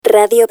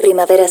Radio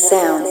Primavera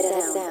Sound,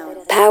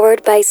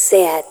 powered by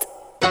SEAT.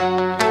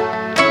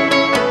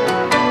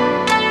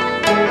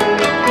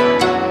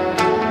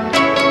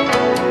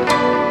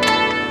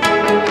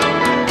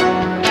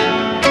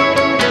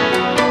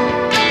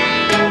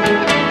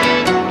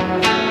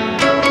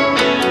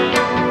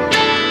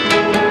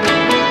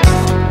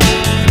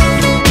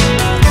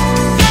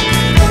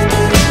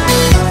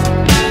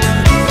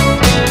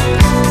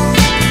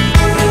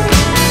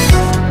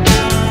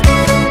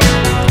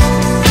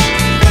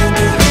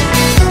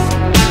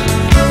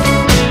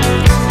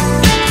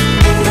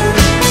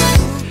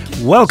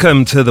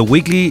 Welcome to the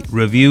Weekly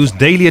Reviews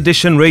Daily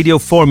Edition radio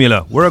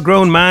formula, where a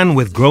grown man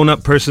with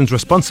grown-up person's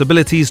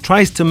responsibilities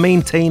tries to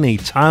maintain a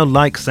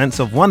childlike sense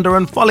of wonder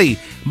and folly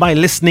by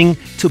listening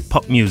to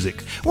pop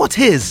music. What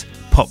is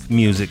pop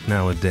music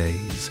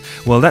nowadays?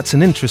 Well, that's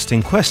an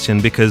interesting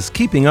question, because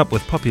keeping up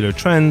with popular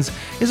trends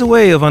is a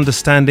way of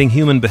understanding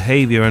human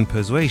behavior and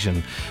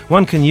persuasion.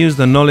 One can use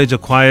the knowledge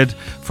acquired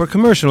for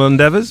commercial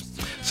endeavors.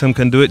 Some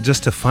can do it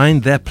just to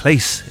find their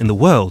place in the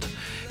world.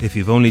 If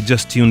you've only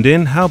just tuned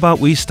in, how about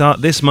we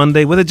start this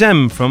Monday with a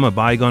gem from a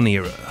bygone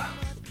era.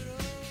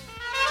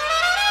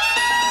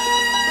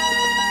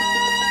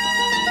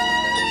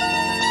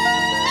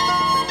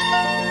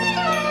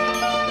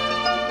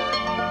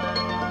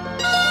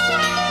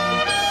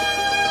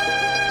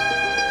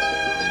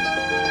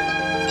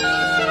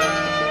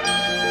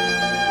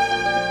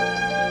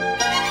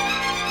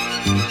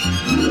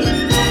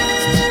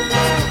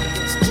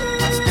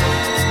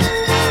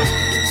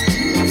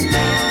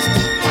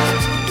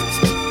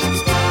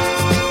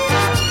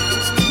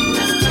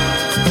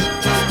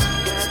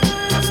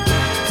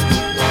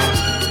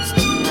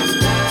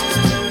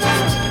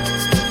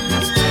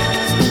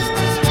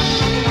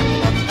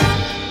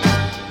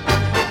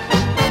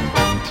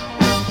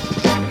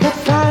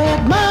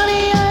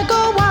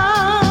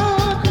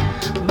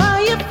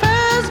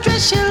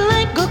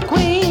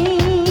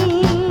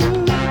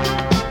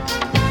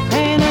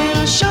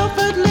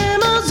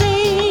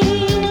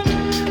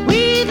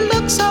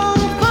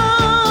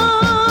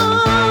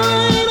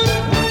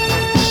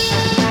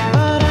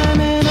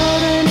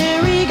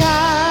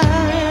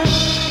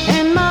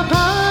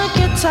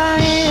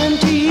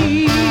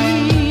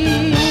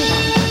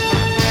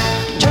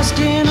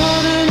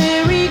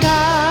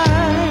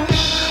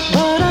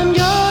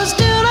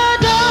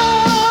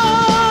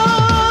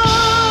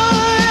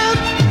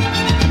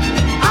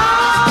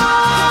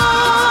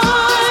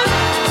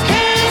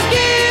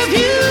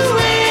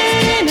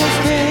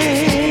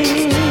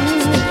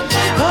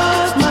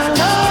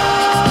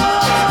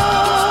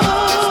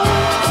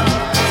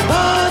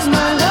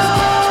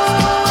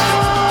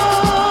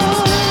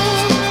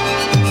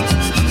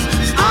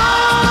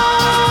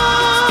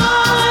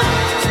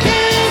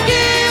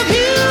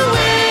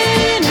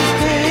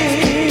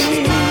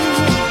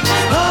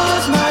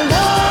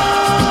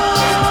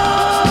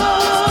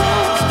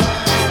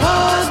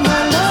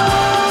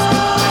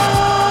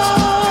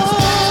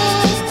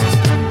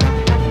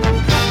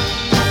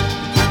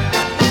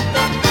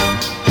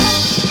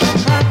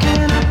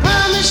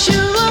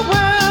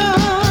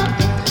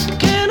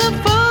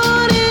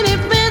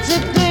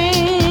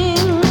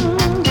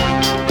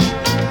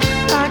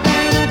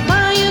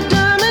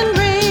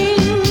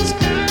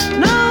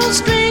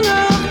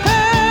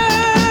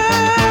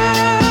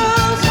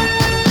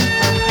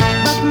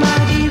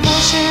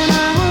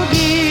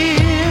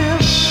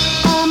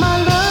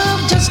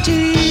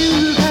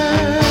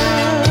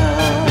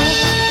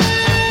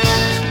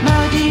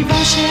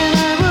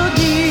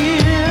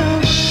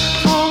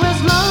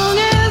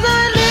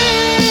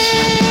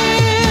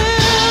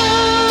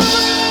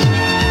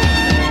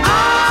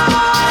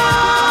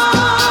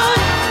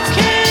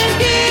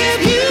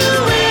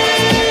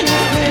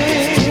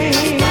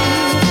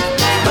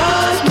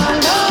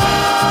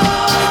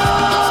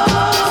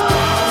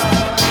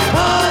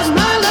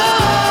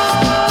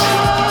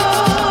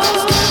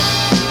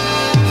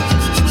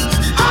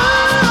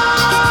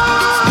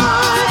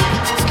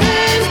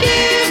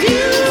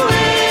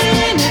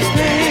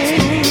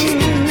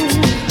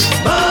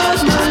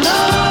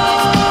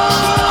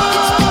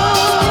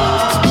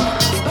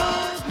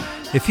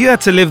 If you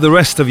had to live the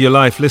rest of your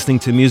life listening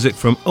to music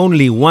from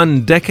only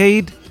one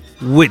decade,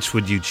 which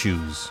would you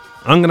choose?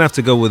 I'm going to have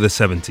to go with the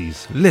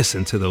 70s.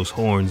 Listen to those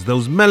horns,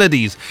 those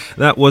melodies.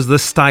 That was the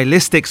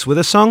stylistics with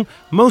a song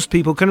most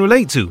people can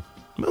relate to.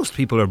 Most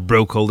people are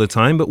broke all the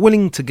time, but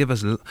willing to give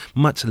us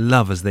much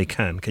love as they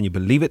can. Can you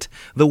believe it?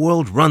 The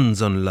world runs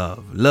on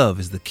love. Love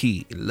is the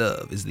key.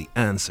 Love is the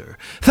answer.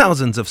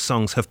 Thousands of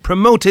songs have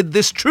promoted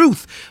this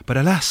truth, but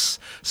alas,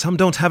 some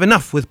don't have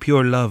enough with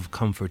pure love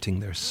comforting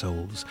their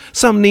souls.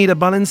 Some need a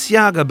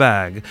Balenciaga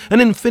bag, an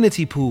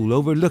infinity pool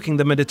overlooking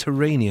the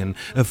Mediterranean,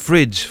 a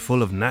fridge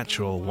full of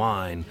natural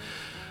wine,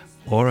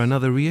 or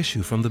another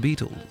reissue from the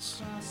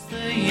Beatles.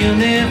 The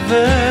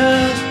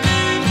universe,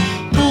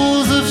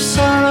 pools of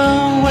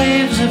sorrow,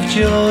 waves of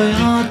joy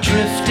are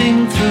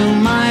drifting through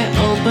my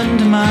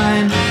opened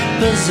mind,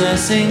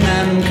 possessing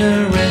and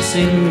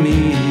caressing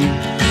me.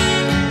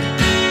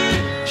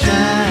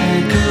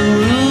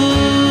 Shaguru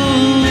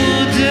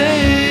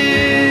day.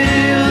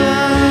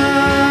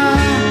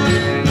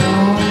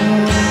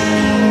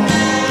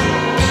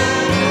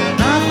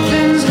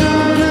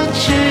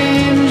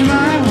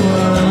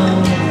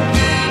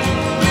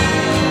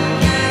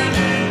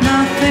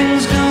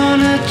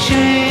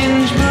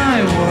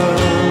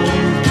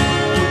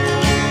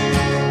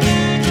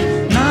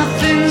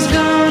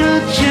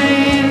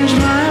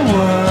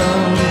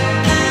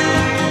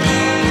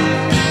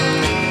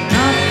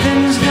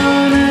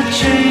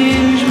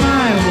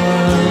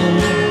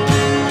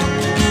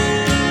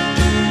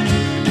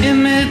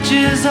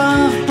 images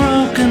of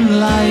broken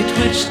light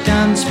which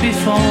dance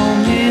before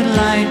me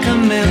like a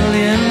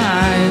million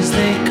eyes.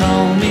 They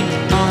call me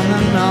on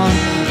and on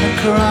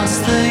across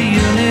the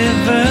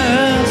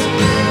universe.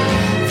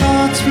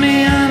 Thoughts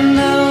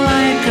meander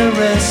like a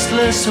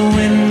restless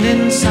wind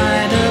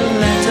inside a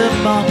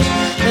letterbox.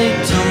 They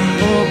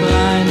tumble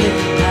blindly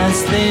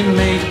as they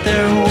make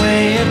their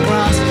way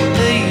across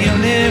the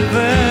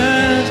universe.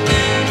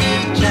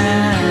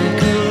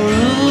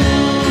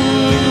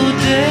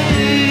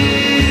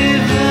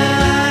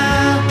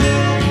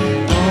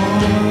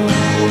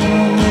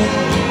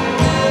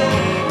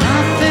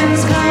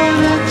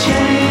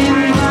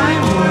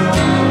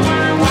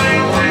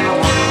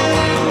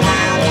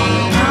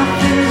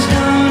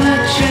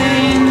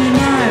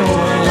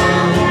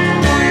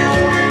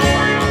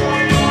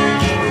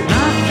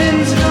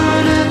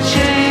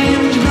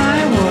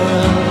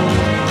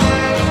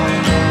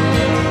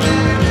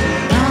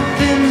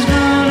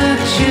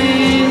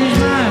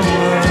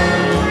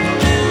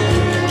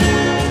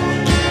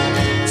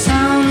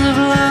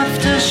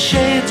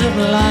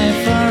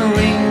 Life are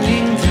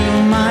ringing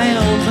through my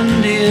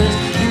opened ears,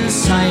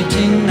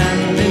 inciting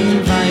and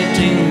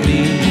inviting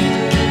me.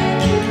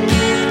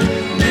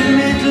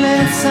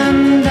 Limitless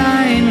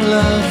undying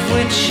love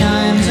which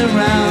shines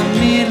around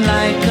me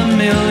like a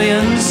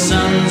million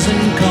suns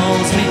and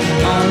calls me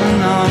on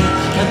and on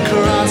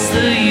across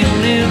the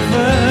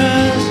universe.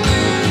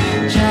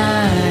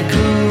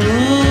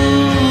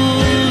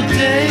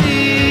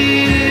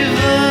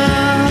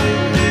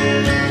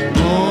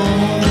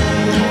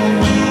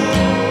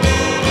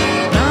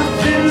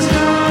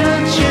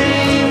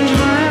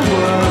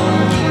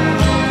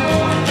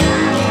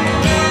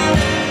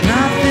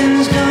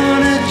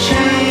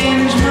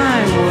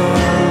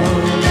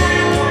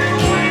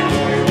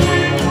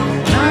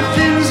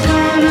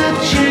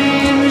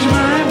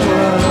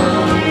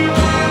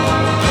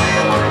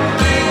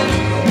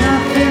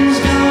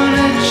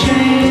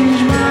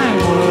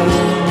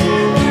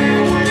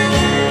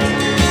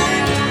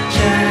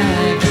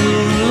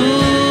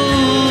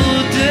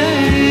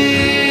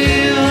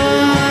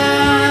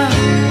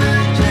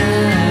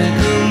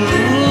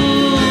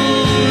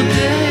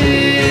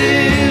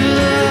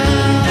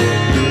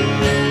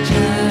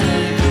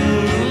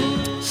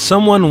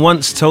 Someone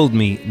once told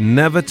me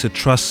never to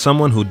trust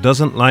someone who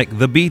doesn't like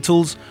the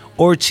Beatles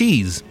or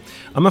cheese.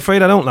 I'm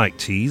afraid I don't like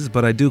cheese,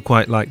 but I do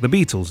quite like the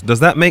Beatles.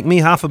 Does that make me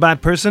half a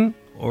bad person?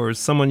 Or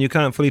someone you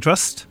can't fully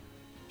trust?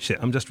 Shit,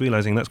 I'm just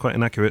realizing that's quite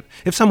inaccurate,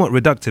 if somewhat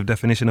reductive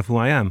definition of who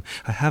I am.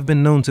 I have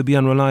been known to be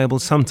unreliable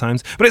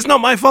sometimes, but it's not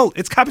my fault,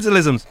 it's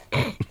capitalism's.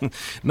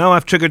 Now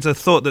I've triggered a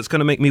thought that's going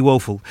to make me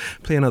woeful.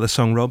 Play another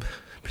song, Rob.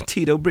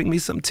 Petito, bring me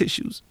some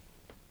tissues.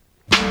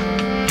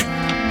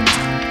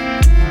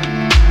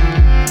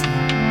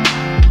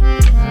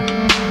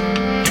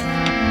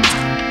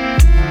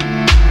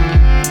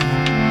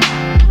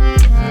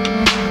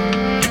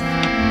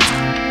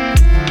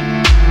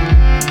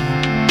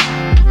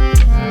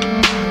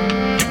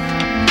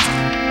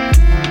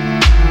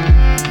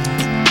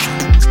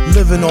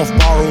 Living off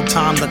borrowed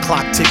time, the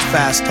clock tick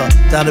faster.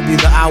 That'll be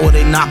the hour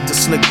they knock the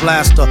slick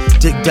blaster.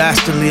 Dick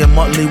Dastardly and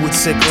Muttley with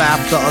sick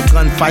laughter. A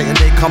gunfight and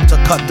they come to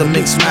cut the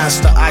mix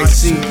master.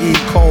 ICE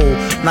Cole,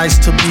 nice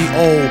to be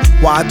old.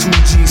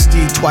 Y2G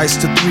Steve twice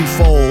to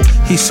threefold.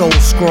 He sold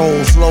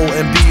scrolls, low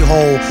and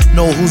behold.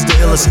 Know who's the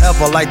illest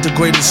ever, like the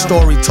greatest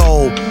story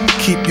told.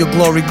 Keep your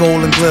glory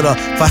gold and glitter.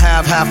 For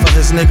half of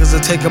his niggas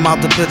to take him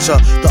out the picture.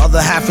 The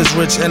other half is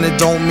rich and it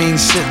don't mean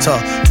shit to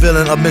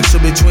villain. A mixture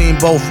between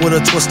both with a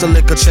twist of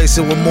liquor. Chase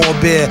it with more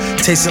beer.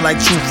 Taste it like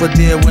truth for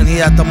dear. When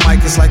he at the mic,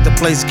 it's like the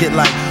place get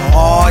like,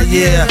 oh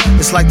yeah.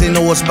 It's like they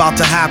know what's about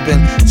to happen.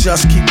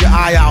 Just keep your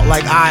eye out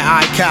like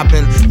I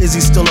capping. Is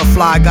he still a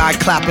fly guy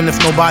clapping if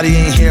nobody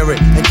ain't hear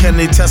it? And can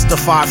they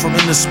testify from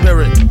in the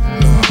spirit?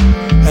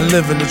 And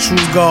living the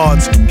true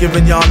gods,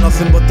 giving y'all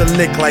nothing but the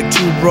lick like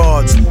two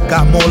broads.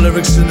 Got more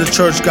lyrics than the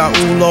church got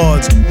ooh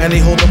lords. And they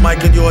hold the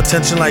mic in your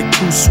attention like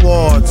two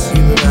swords.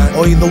 Either that,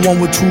 or either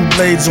one with two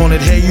blades on it.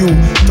 Hey you,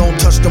 don't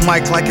touch the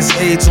mic like it's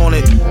AIDS on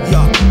it.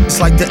 Yuck,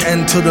 it's like the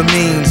end to the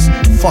means.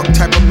 Fuck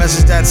type of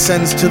message that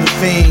sends to the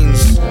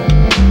fiends.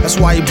 That's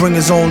why he bring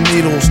his own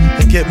needles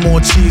and get more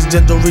cheese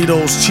than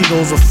Doritos,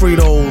 Cheetos, or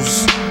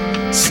Fritos.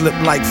 Slip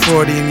like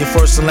Freudian, your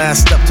first and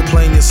last step to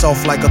playing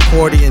yourself like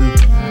accordion.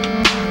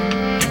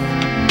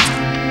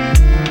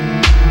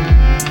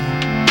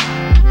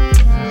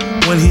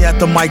 When he at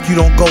the mic, you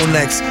don't go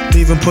next.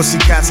 Leaving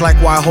pussycats like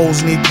why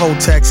hoes need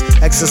Protex.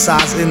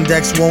 Exercise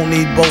index won't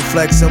need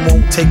Bowflex and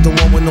won't take the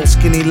one with no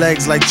skinny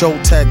legs like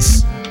Joe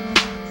Tex.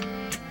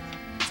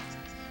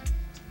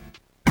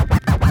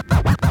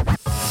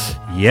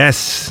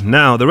 Yes,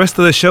 now the rest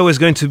of the show is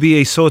going to be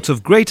a sort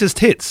of greatest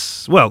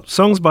hits. Well,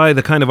 songs by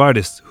the kind of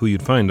artists who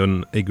you'd find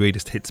on a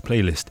greatest hits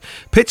playlist.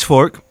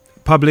 Pitchfork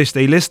published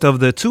a list of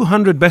the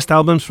 200 best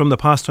albums from the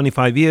past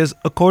 25 years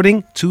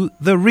according to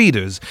the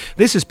readers.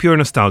 This is pure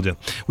nostalgia.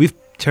 We've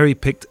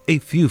cherry-picked a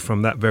few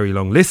from that very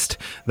long list.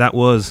 That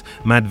was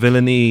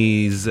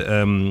Madvillain's,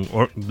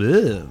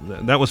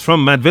 that was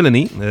from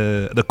Madvillainy,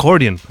 the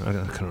Accordion. I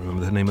can't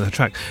remember the name of the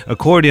track.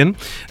 Accordion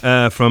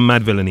from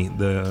Madvillainy,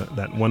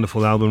 that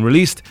wonderful album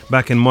released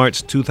back in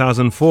March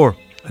 2004.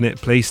 And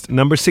it placed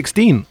number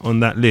 16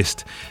 on that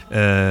list.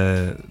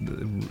 The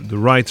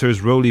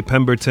writers Roly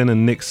Pemberton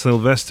and Nick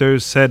Sylvester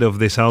said of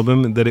this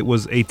album that it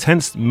was a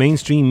tense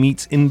mainstream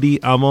meets indie,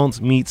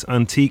 avant meets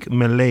antique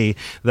melee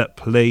that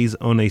plays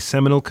on a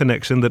seminal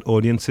connection that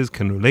audiences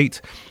can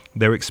relate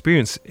their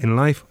experience in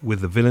life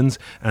with the villains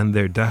and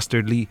their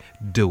dastardly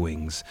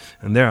doings.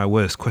 And there I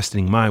was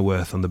questioning my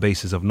worth on the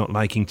basis of not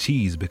liking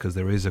cheese, because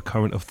there is a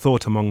current of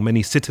thought among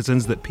many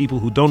citizens that people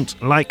who don't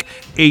like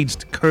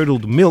aged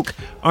curdled milk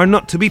are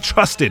not to be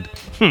trusted.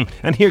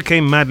 And here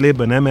came Madlib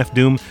and MF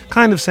Doom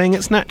kind of saying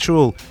it's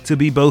natural to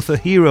be both a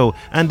hero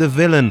and a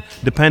villain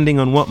depending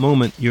on what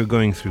moment you're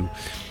going through.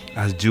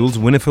 As Jules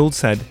Winnfield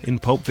said in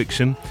Pulp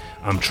Fiction,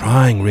 "I'm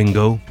trying,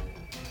 Ringo.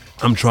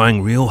 I'm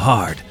trying real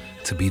hard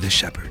to be the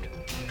shepherd."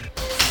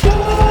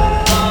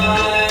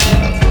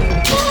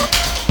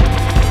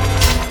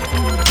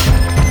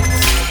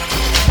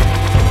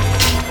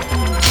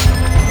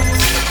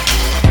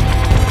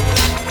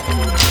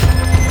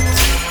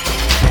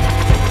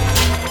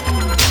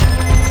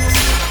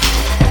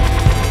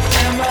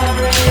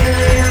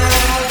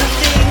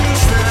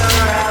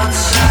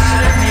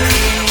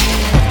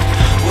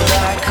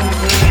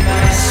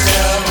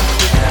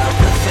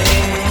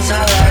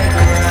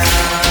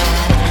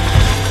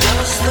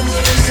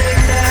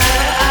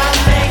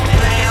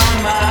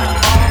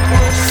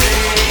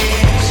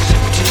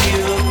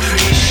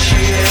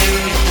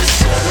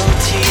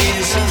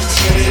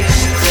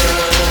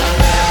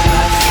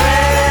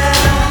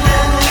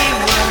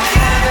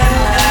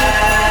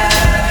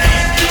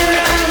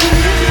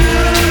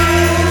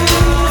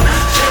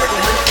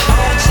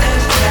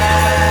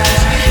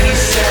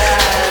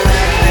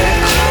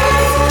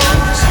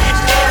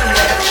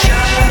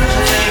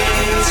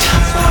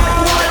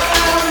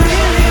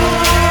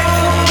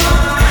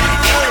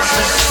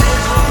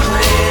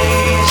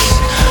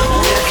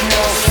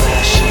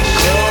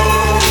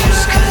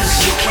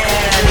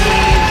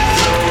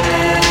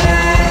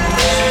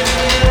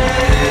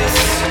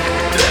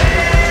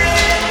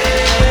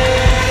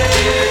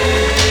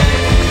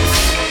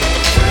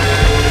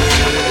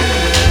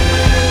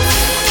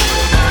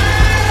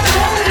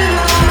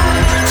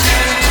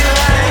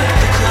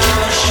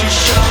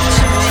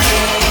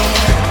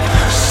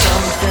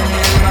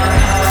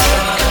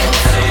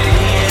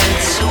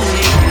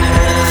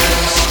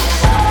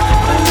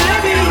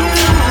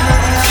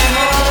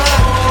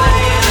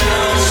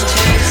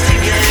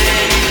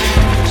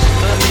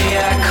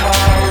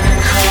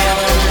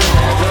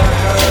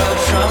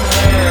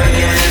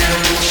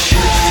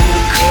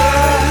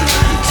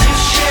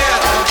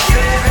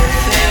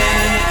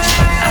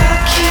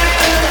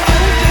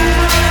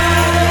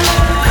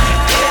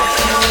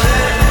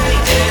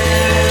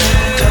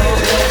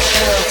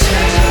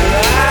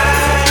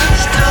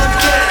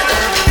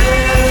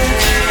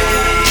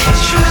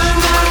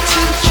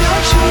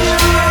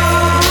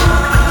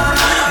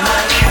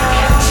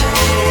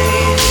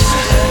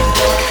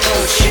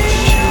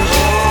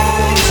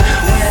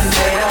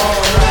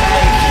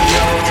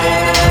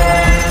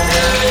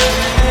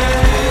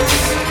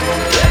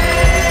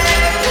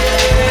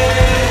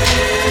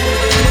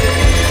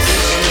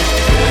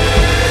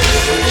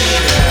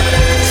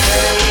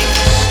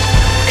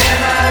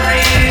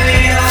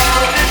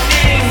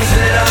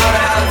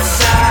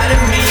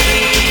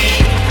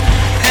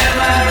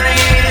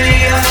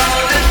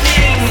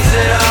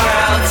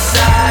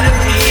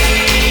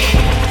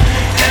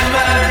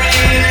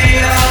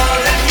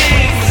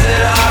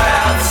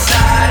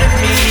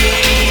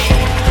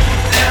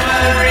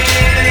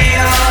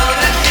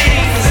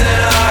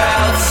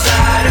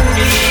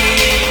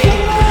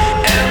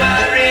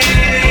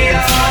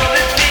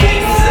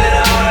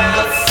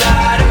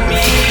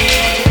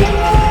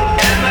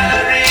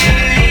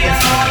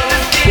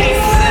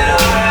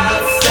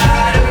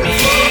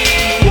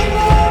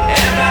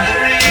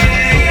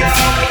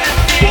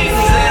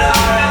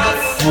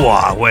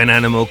 When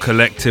Animal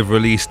Collective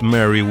released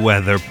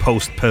Merryweather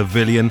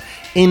post-Pavilion,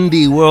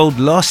 indie world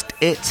lost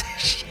its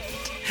shit.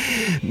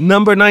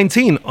 Number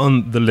 19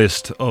 on the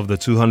list of the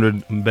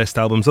 200 best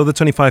albums of the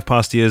 25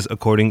 past years,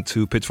 according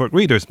to Pitchfork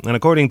readers. And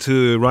according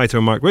to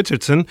writer Mark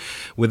Richardson,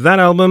 with that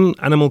album,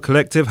 Animal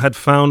Collective had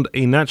found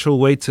a natural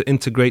way to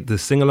integrate the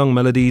sing-along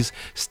melodies,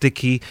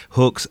 sticky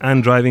hooks,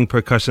 and driving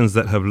percussions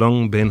that have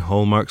long been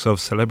hallmarks of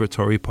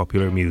celebratory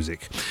popular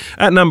music.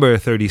 At number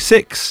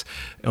 36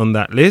 on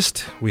that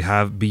list, we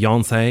have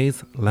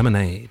Beyoncé's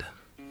Lemonade.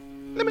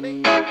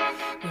 Lemonade.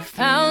 We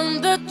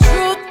found the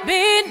truth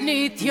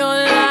beneath your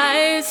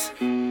lies,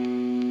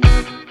 and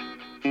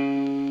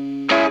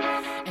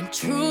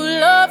true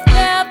love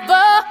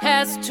never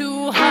has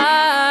to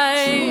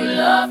hide. True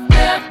love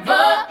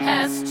never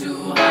has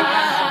to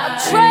hide. I'll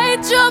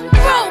trade your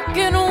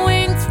broken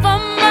wings for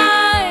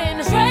mine.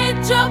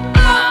 Trade your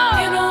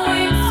broken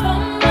wings for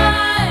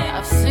mine.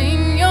 I've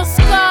seen your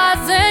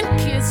scars and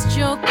kisses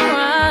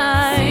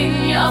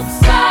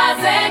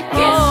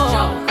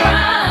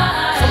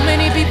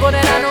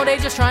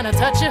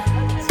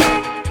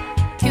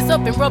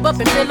up and rub up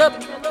and fill up.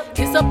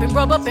 Kiss up and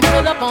rub up and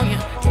fill up on you.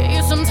 Give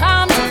you some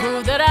time to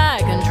prove that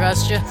I can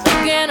trust you.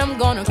 Again, I'm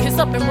gonna kiss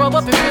up and rub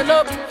up and fill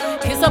up.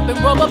 Kiss up and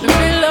rub up and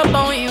fill up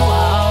on you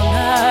all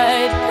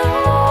night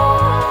long.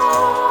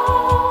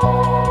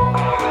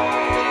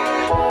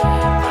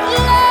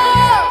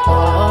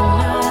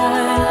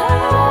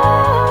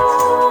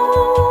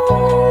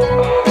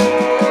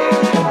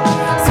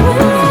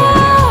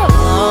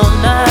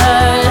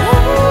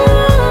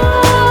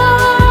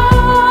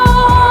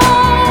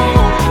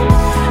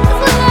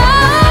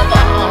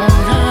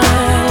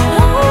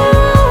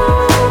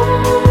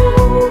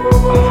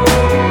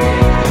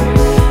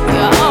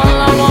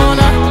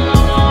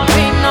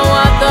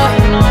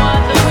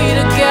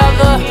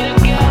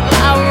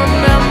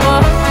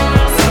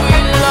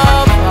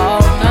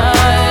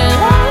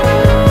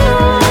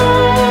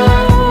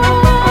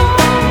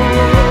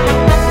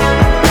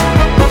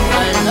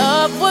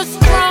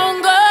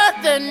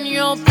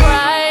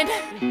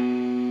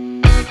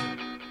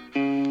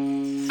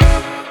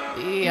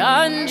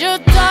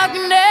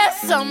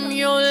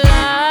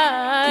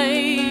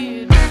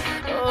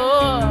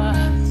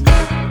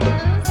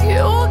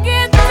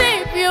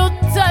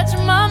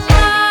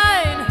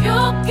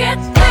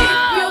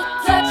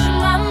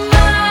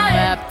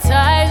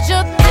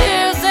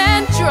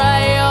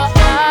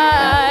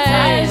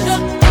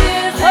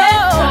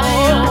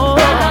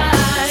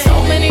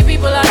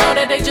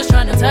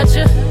 Touch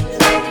you.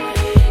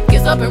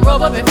 Kiss up and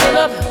rub up and fill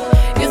up.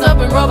 Kiss up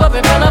and rub up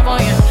and fill up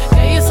on you.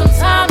 Give you some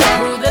time to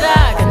prove that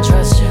I can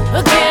trust you.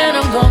 Again,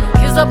 I'm gonna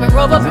kiss up and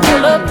rub up and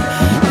fill up.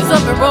 Kiss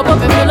up and rub up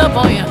and fill up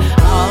on you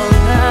all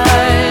night.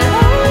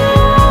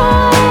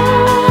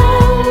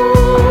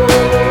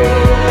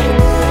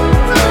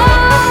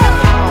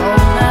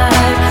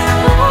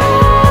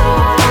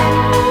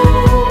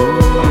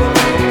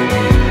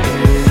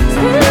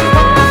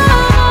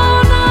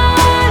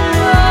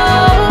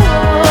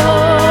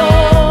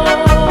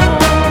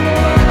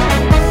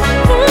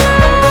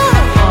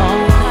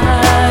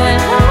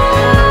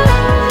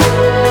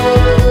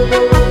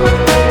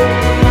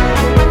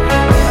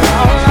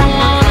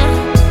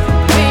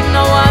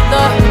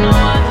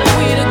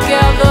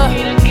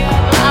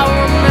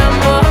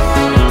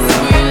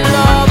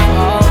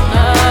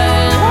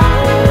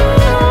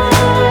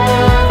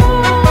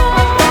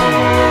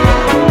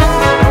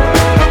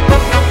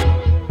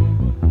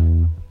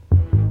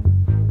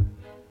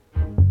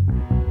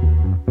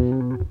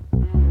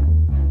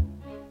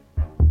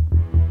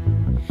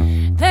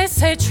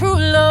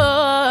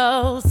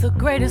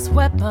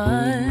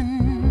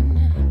 Weapon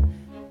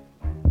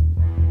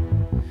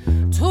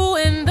to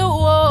win the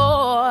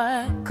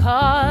war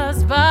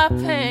caused by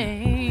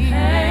pain.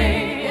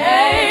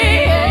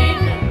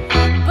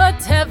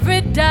 But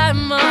every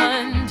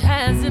diamond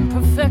has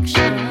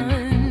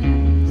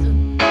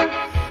imperfections.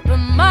 But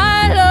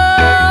my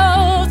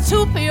love's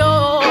too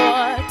pure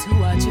to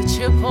watch it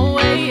chip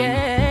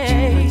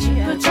away.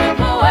 Chip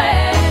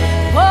away.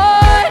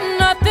 Boy,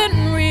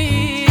 nothing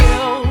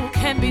real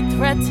can be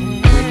threatened.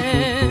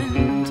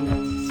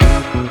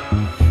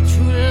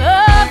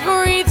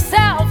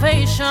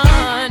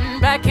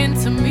 Back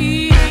into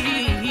me.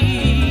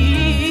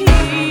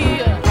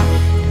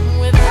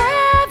 With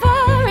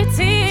every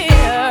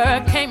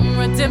tear came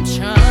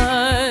redemption,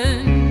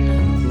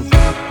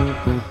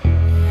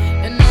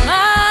 and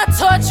my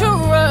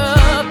torturer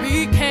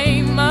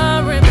became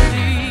my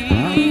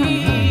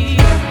remedy.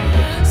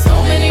 So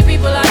many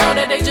people I know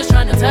that they just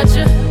trying to touch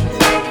you.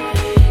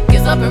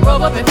 Kiss up and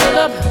rub up and fill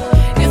up.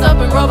 Kiss up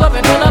and rub up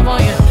and fill up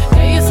on you.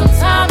 Give you some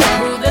time to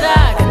prove that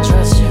I can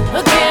trust you.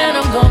 Again,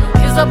 I'm gonna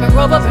kiss up and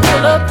rub up and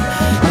fill up.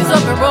 Kiss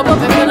up and rub up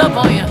and fill up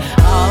on you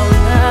all night.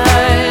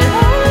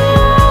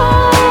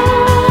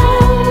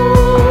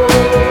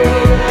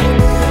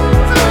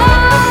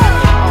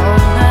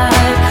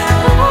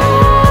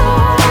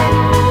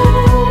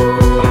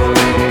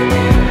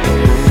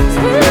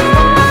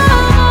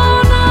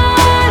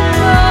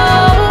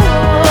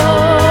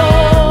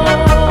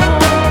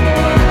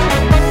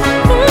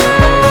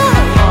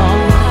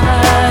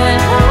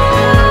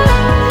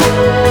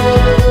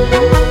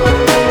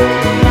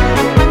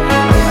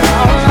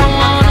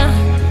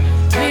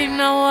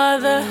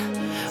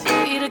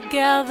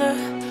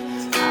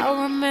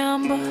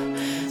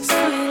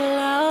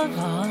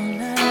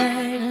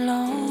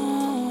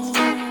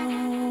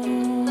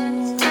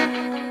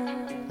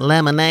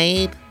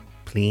 Lemonade,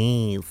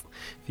 please.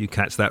 If you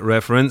catch that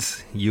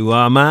reference, you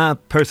are my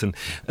person.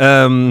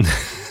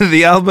 This is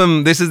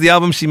the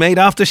album she made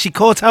after she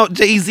caught out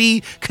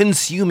Jay-Z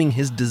consuming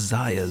his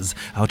desires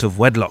out of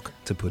wedlock,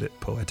 to put it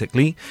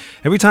poetically.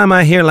 Every time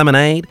I hear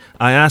Lemonade,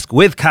 I ask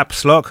with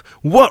caps lock,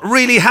 what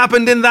really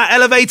happened in that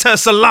elevator,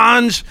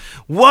 Solange?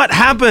 What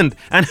happened?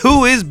 And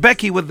who is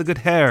Becky with the good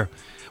hair?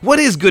 What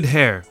is good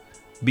hair,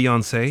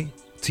 Beyonce,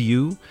 to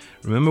you?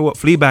 Remember what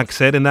Fleabag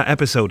said in that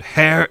episode,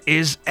 hair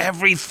is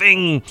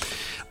everything.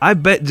 I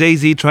bet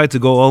Jay-Z tried to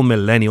go all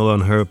millennial on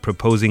her,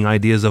 proposing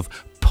ideas of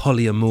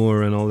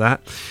polyamour and all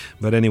that.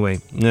 But anyway,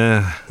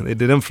 it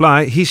didn't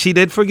fly. She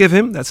did forgive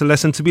him. That's a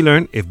lesson to be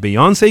learned. If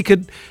Beyonce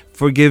could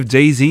forgive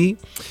Jay-Z,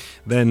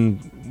 then,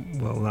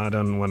 well, I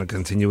don't want to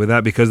continue with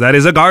that because that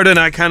is a garden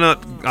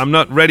I'm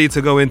not ready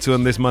to go into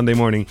on this Monday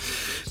morning.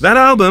 That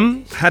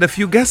album had a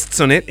few guests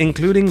on it,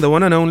 including the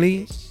one and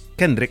only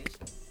Kendrick.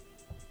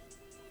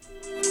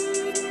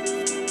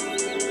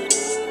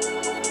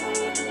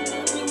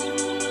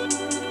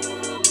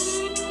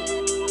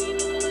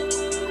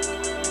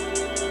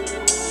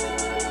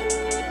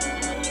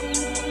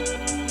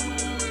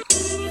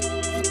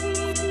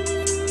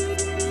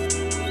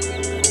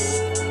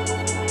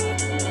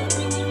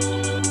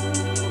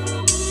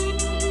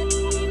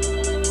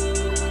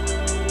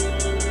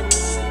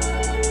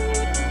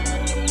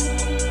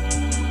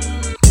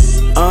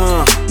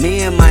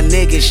 Me and my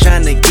niggas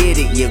tryna get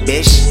it, yeah,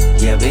 bitch.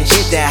 Yeah, bitch.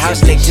 Hit that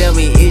house, like, tell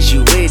me, is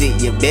you with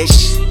it, yeah,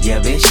 bitch. Yeah,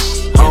 bitch.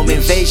 Home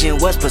invasion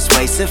was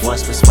persuasive.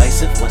 Was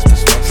persuasive.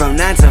 From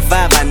 9 to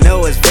 5, I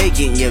know it's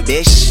vacant, yeah,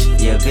 bitch.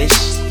 Yeah, bitch.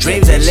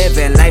 Dreams of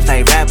living life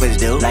like rappers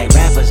do.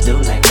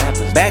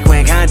 Back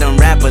when condom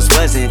rappers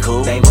wasn't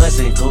cool. They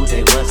wasn't.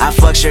 I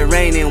fucked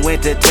Shireen and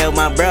went to tell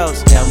my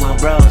bros.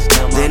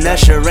 Then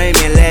Usher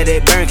Raymond Let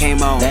It Burn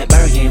came on.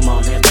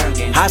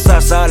 Hot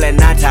sauce all that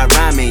nighttime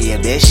rhyming, yeah,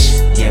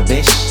 bitch.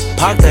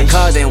 Park the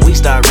car, then we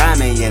start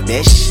rhyming, yeah,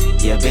 bitch.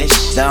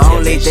 The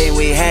only thing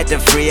we had to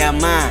free our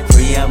mind.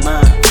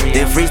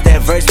 Then freeze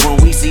that verse when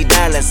we see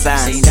dollar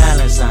signs.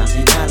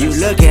 You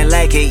looking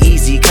like an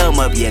easy come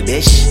up, yeah,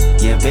 bitch.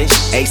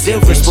 A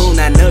silver spoon,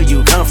 I know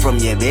you come from,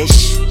 yeah,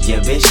 bitch.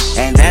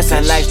 And that's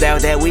a lifestyle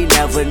that we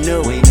never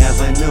knew.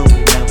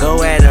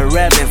 Go at a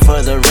revenue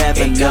for the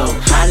revenue. Go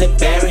Halle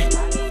Berry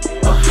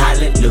or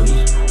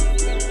Hallelujah.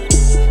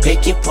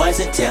 Pick your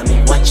poison, tell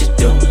me what you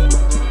doing.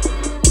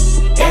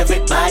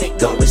 Everybody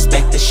go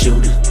respect the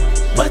shooter,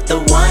 but the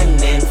one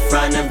in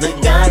front of the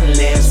gun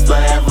lives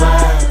forever.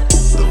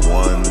 The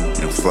one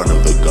in front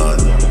of the gun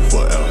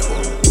forever.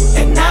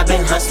 And I've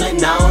been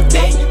hustling all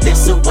day,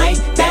 this away,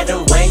 that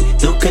away,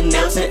 through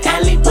canals and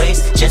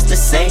alleyways, just to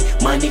say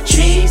money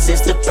trees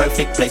is the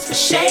perfect place for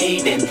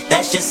shade, and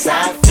that's just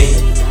how I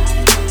feel.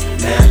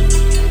 Nah,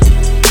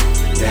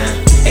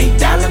 $8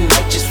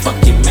 might just fuck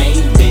your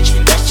main bitch,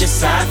 that's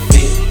just how I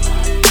feel.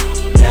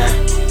 Nah,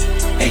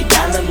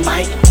 $8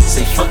 might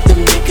say fuck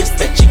them niggas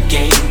that you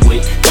game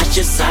with, that's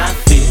just how I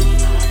feel.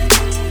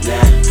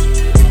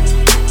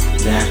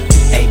 Nah,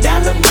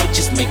 $8 might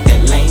just make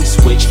that lane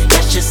switch,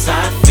 that's just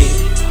how I feel.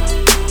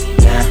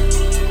 Nah,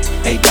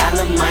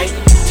 $8 might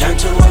turn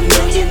to $1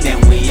 million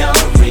and we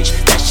all rich,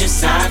 that's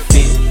just how I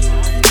feel.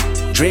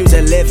 Dreams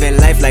of living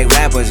life like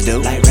rappers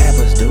do.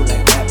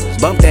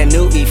 Bump that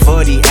new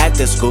E40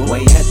 after school.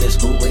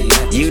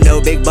 You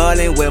know big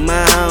ballin' with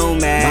my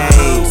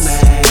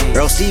homies.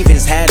 Bro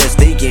Stevens had us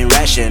thinking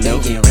rational.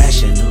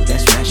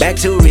 Back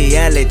to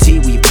reality,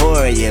 we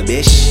pour, yeah,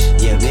 bitch.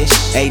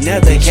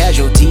 Another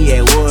casualty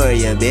at war,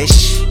 yeah,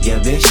 bitch.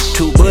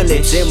 2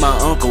 bullets in my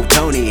Uncle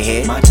Tony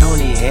head.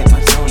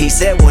 He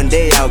said one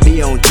day I'll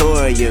be on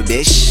tour, yeah,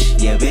 bitch.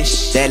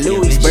 That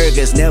Louis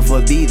burgers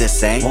never be the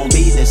same.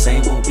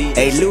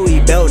 A Louis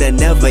Belder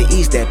never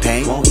ease that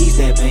pain.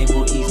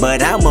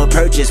 But I'ma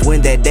purchase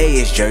when that day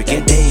is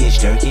jerking.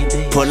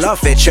 Pull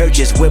off at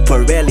churches with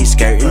Pirelli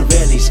skirting.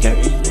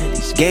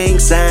 Gang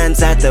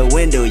signs out the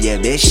window, yeah,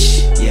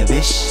 bitch.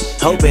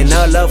 Hoping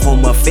all of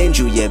them offend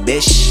you, yeah,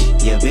 bitch.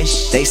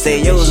 They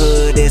say your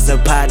hood is a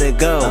pot of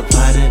gold,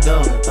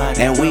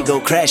 and we go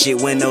crash it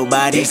when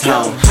nobody's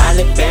home.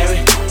 Halle Berry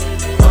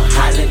or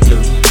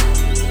Hallelujah.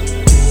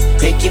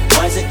 Pick your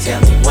poison, tell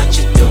me what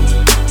you doing.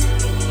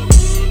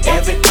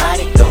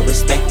 Everybody go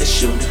respect the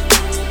shooter,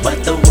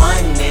 but the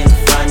one in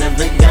front of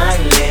the gun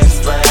lives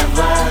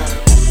forever.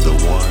 The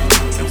one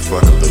in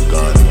front of the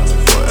gun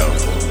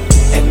forever.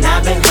 And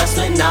I've been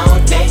hustling all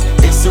day,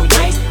 this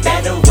away,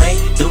 that away,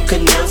 through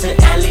canals and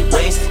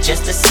alleyways,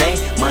 just to say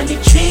money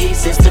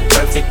trees is the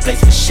perfect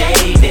place for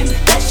shade, and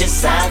that's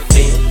just how I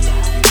feel.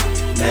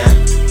 Nah,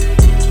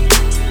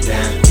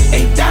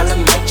 $8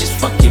 might just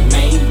fuck your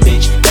main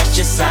bitch, that's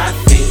just how I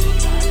feel.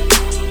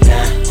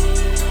 Nah,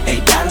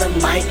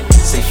 $8 might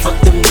say fuck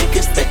them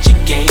niggas that you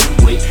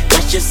game with,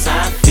 that's just how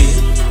I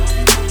feel.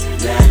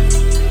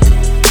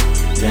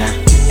 Nah,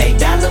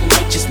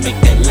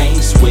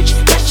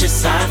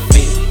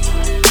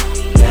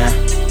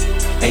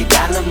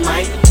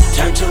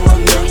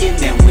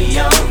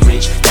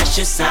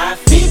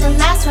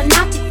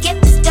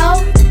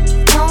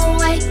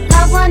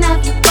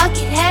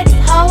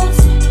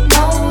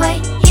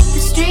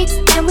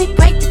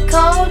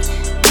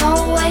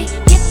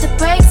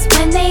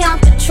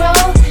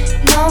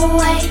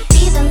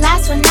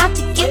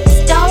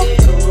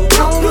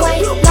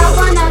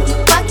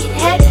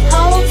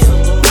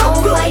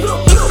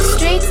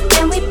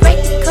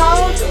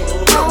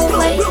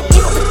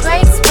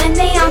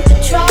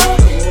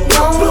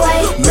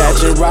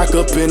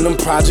 in them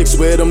projects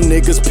where them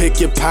niggas pick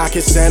your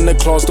pockets. Santa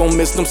Claus don't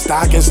miss them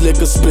stockings.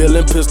 Liquor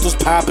spilling, pistols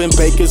popping,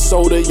 baking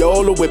soda,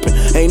 Yola whipping.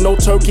 Ain't no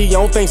turkey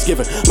on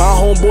Thanksgiving. My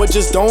homeboy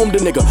just domed a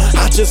nigga.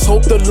 I just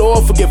hope the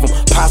Lord forgive him.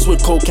 Pots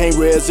with cocaine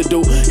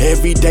residue.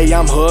 Every day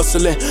I'm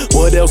hustling.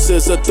 What else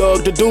is a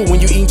thug to do when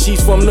you eat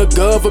cheese from the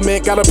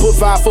government? Gotta put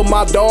five for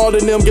my daughter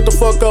and them. Get the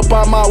fuck up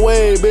out my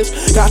way,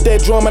 bitch. Got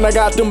that drum and I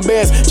got them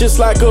bands just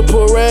like a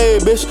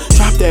parade, bitch.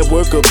 Drop that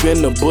work up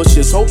in the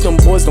bushes. Hope them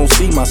boys don't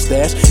see my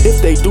stash.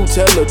 If they do,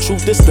 tell the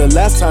truth. This the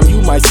last time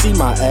you might see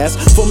my ass.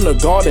 From the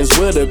gardens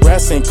where the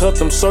grass ain't cut,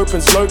 them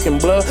serpents lurking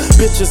blood.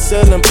 Bitches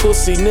selling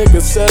pussy,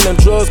 niggas selling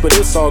drugs, but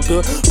it's all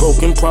good.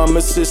 Broken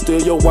promises,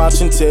 still your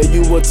watch and tell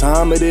you what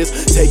time it is.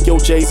 Take your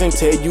J's and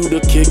tell you to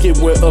kick it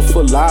where a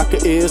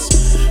falaka is.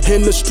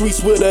 In the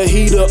streets with a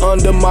heater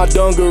under my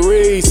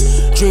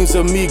dungarees. Dreams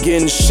of me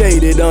getting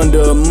shaded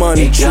under a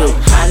money tree.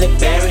 Halle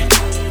Berry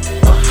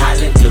or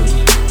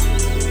hallelujah.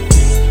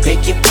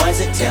 Pick your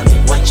poison, tell me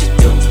what you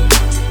do.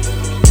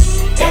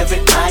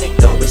 Everybody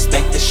go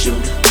respect the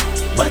shooter,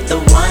 but the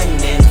one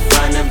in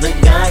front of the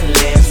gun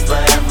lives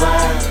forever.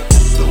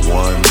 The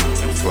one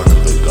in front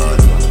of the gun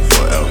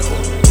forever.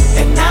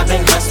 And I've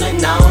been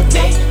hustling all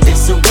day,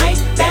 this away,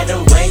 that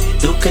away,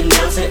 through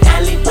canals and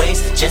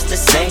alleyways, just to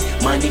say,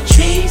 money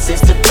trees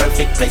is the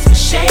perfect place for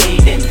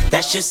shade, and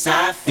that's just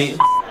how I feel.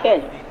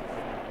 Kendrick,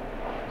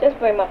 just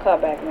bring my car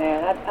back,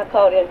 man. I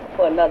called in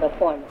for another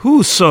appointment.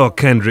 Who saw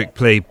Kendrick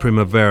play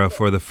Primavera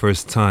for the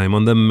first time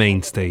on the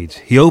main stage?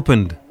 He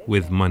opened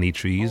with Money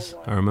Trees.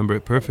 I remember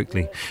it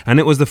perfectly. And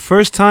it was the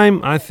first time,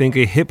 I think,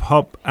 a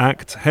hip-hop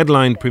act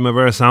headlined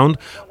Primavera Sound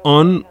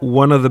on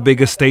one of the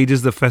biggest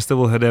stages the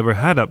festival had ever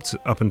had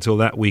up until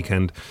that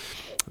weekend.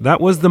 That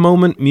was the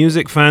moment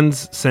music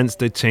fans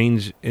sensed a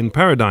change in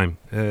paradigm.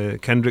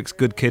 Kendrick's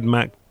Good Kid,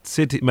 Mad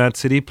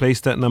City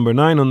placed at number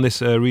 9 on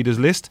this reader's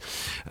list.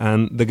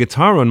 And the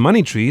guitar on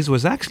Money Trees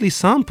was actually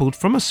sampled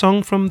from a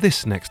song from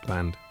this next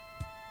band.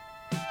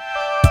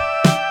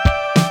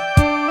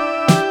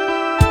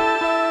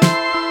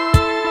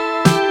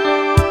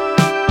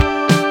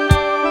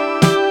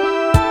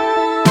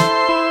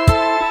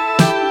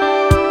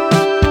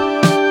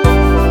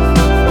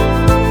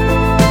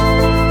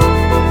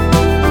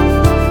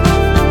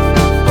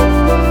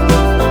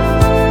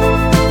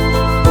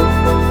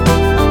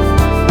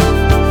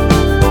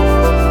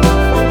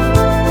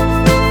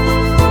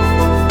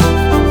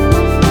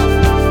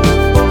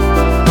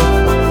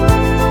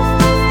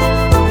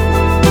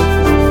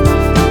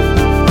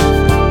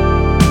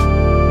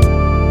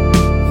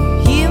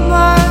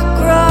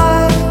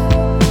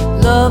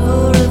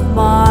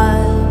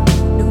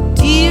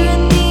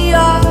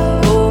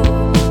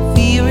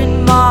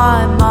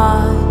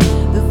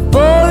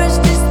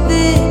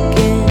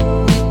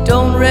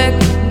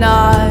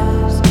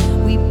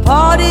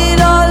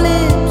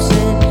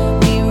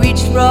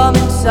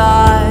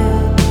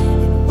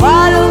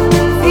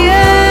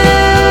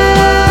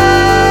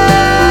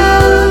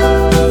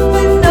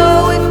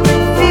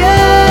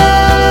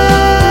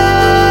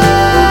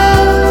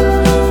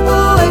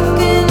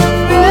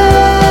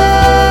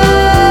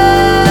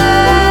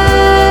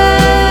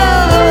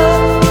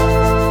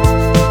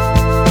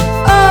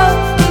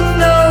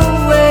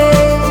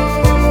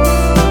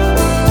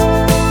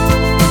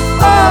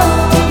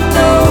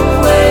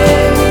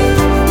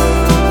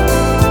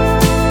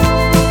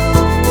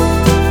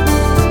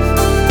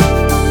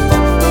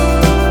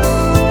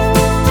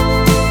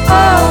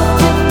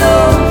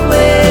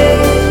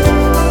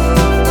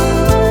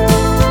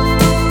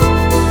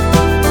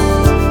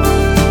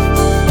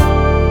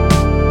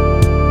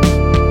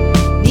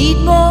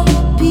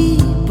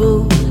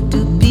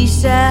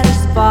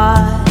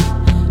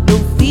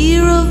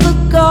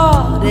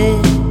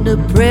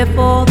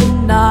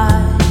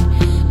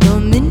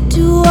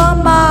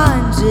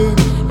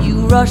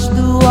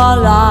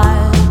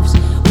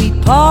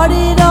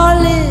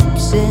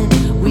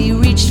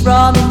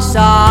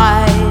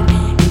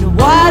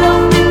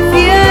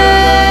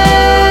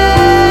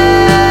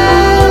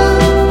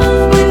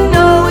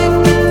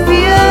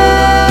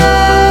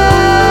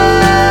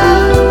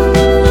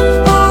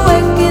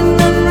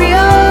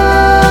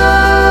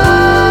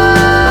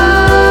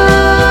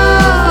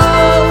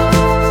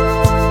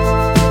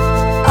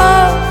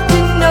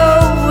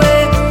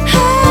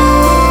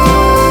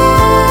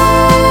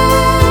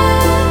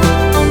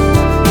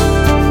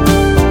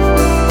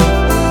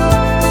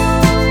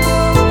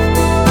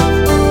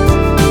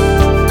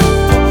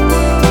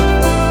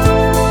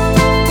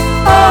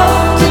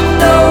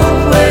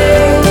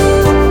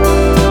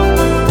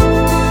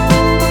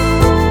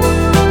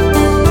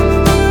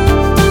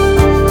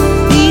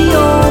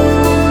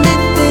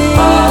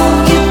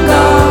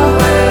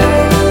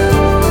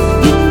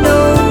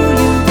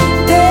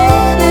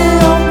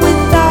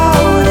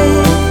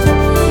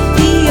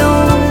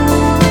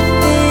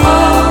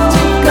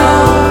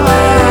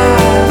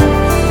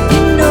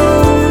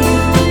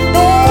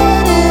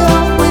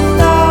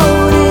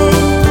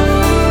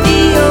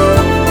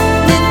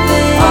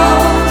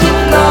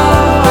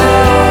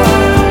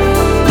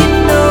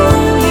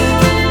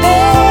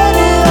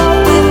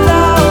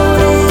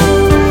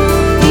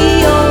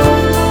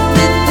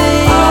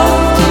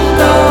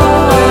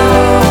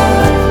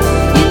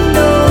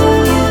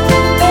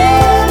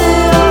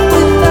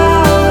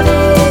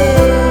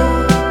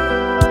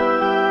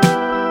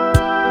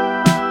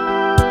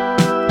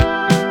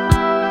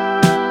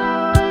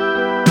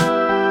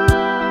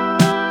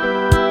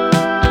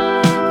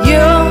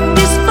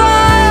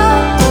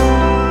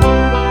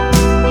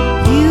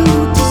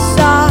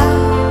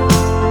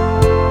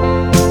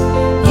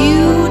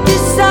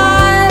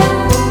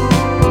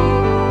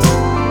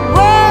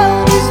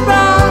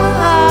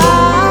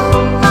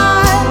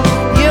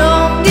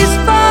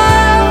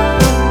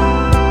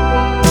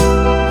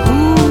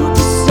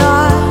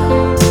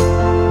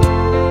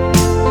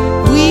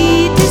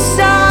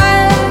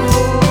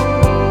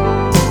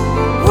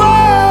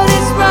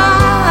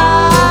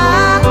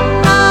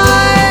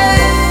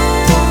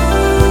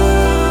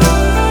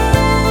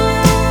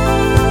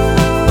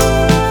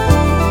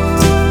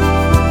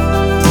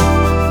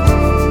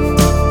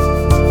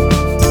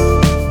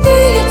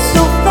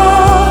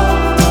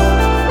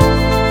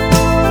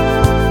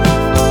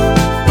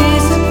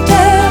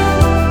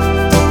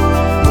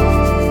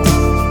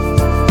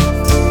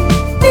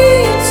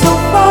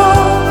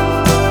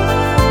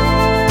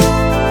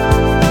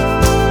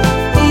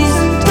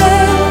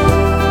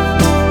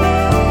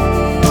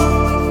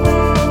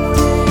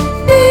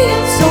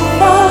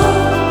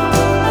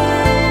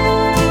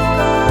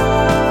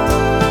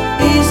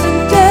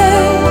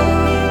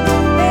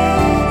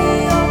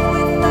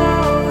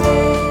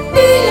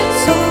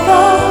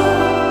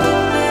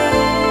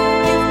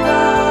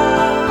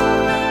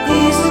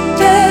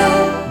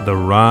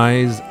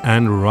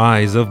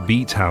 rise of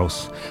Beach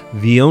House.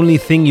 The only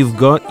thing you've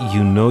got,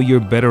 you know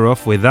you're better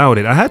off without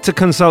it. I had to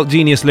consult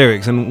Genius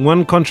Lyrics, and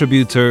one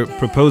contributor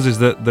proposes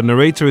that the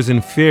narrator is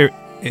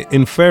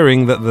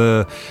inferring that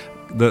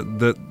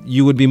that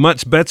you would be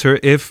much better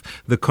if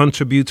the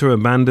contributor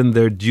abandoned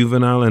their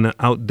juvenile and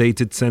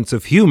outdated sense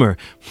of humor.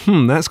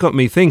 That's got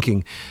me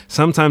thinking.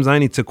 Sometimes I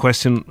need to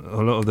question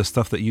a lot of the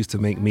stuff that used to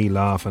make me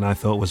laugh and I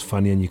thought was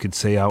funny and you could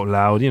say out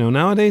loud.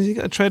 Nowadays you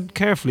got to tread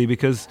carefully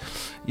because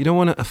you don't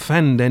want to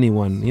offend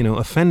anyone.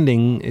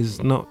 Offending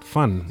is not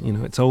fun.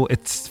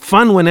 It's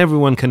fun when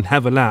everyone can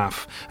have a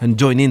laugh and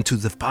join into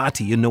the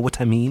party. You know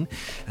what I mean?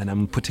 And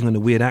I'm putting on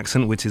a weird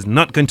accent, which is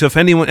not going to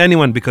offend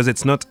anyone because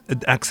it's not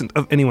an accent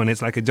of anyone.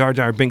 It's like a Jar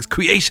Jar Binks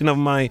creation of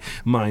my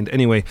mind.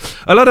 Anyway,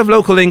 a lot of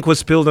local ink was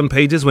spilled on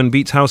pages when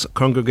Beach House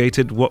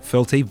congregated what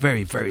felt a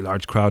very, very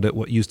large crowd at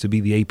what used to be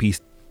the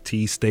APT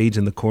stage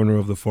in the corner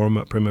of the Forum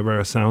at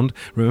Primavera Sound.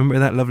 Remember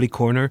that lovely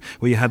corner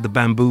where you had the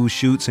bamboo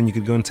shoots and you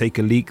could go and take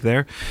a leak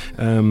there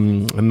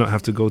and not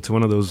have to go to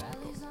one of those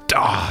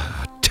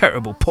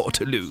terrible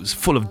portaloos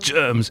full of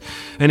germs.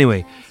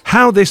 Anyway,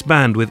 how this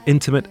band with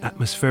intimate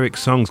atmospheric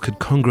songs could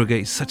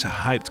congregate such a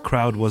hyped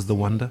crowd was the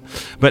wonder.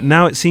 But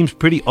now it seems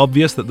pretty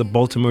obvious that the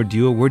Baltimore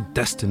duo were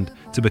destined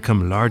to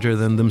become larger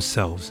than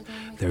themselves.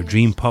 Their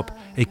dream pop,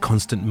 a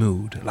constant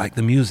mood, like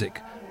the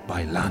music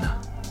by Lana.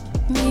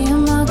 Me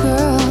and my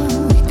girl,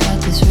 we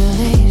got this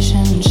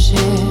relationship.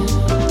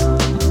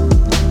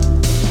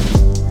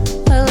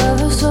 I love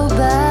her so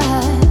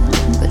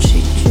bad, but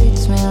she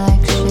treats me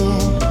like shit.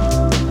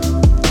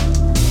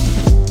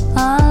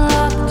 I'm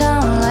locked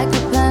down like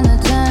a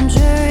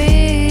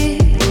penitentiary.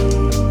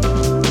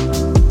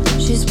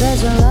 She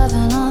spreads her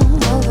loving all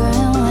over,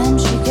 and when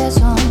she gets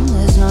home,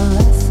 there's no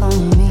left for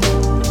me.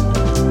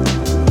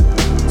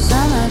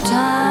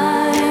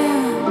 Summertime,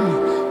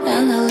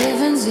 and the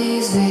living's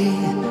easy.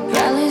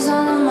 Rallies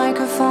on the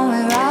microphone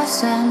with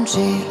Ross and G.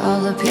 All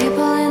the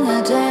people in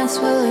the dance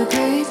will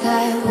agree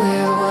that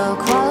we're well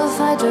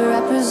qualified to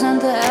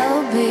represent the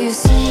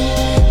LBC.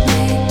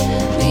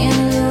 Me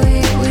and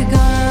Louis, we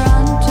gonna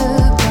run to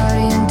the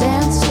party and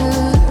dance to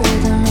the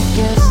rhythm. It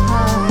gets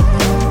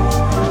harder.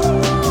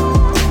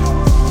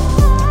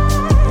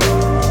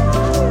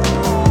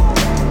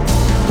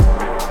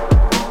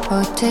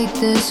 Oh, take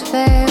this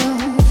veil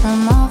from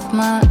off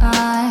my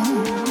eyes.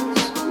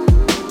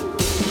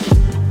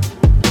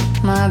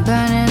 My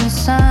burning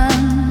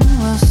sun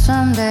will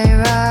someday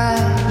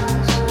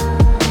rise.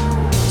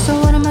 So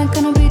what am I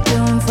gonna be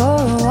doing for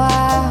a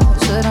while?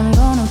 Said I'm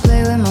gonna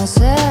play with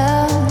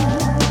myself.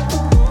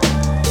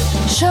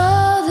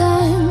 Show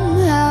them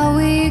how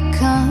we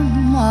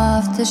come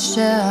off the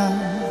shelf.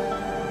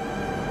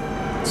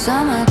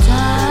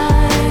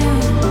 Summertime,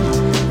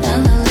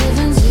 and the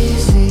living's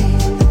easy.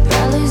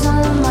 Rallies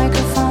on the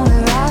microphone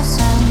with Ross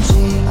and G.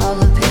 All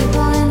the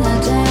people in the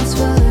dance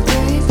will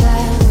agree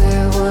that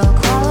we're well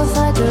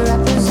qualified to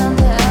represent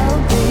the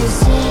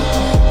LBC.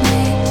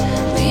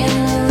 Me and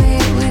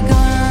Louis, we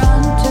gonna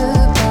run to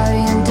the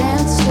party and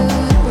dance to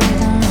the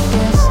rhythm. It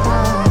gets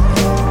harder.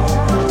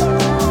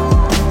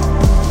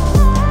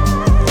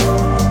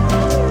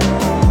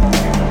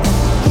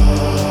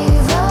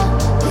 Eva,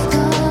 we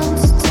come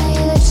to tell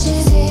you that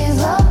she's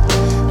evil,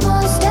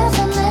 most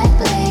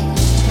definitely.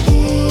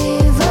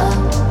 Eva,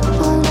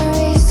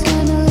 wondering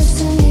scandalous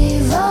and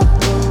evil,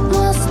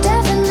 most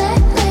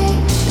definitely.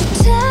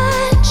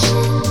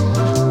 Attention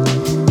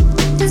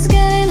is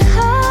getting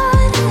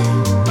harder.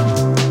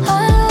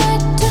 I'd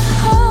like to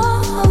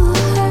hold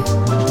her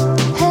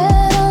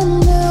head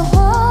under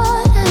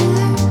water.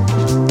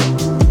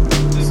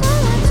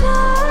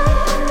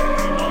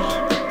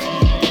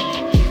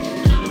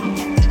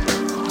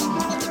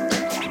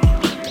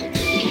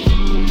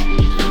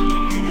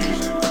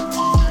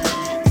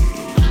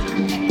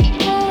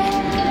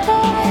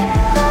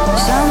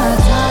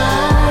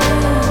 Summertime,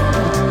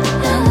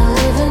 and the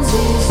living's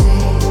easy.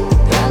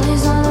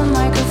 Rallies on the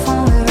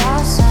microphone with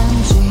Ross and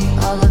G.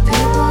 All the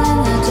people in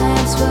the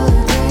dance will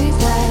agree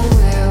that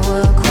we're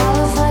well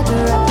qualified to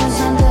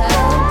represent the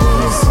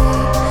LBC.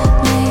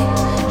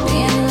 Me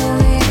and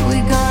Louis, we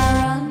gonna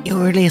run.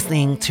 You're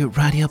listening to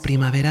Radio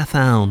Primavera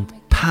Sound,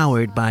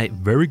 powered by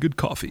Very Good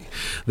Coffee.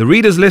 The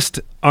Reader's List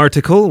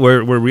article,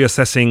 where we're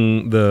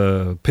reassessing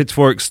the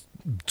Pitchfork's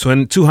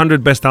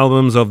 200 best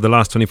albums of the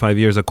last 25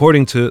 years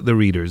according to the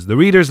readers. The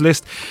Reader's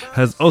List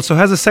also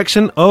has a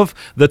section of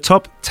the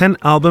top 10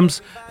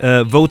 albums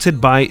voted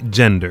by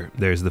gender.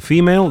 There's the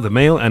female, the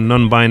male, and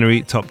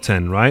non-binary top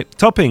 10, right?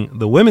 Topping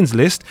the women's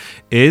list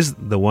is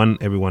the one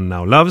everyone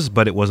now loves,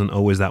 but it wasn't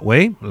always that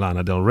way,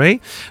 Lana Del Rey.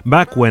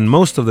 Back when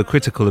most of the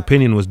critical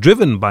opinion was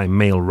driven by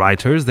male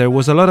writers, there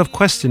was a lot of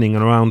questioning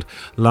around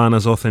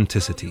Lana's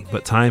authenticity,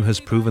 but time has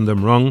proven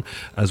them wrong,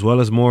 as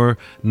well as more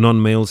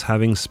non-males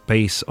having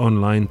space online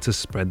to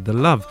spread the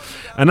love.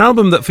 An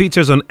album that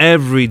features on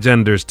every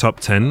gender's top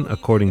 10,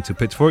 according to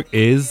Pitchfork,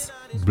 is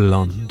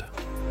Blonde.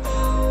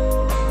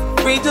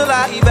 Free till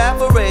I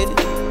evaporated.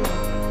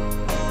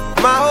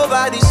 My whole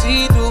body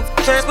see-through,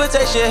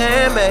 transportation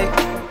handmade.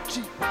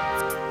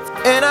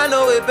 And I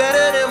know it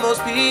better than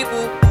most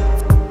people.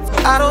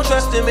 I don't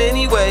trust him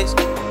anyways.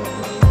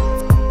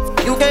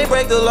 You can't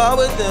break the law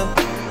with them.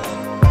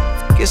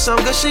 Get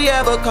some good shit,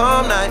 have a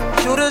calm night.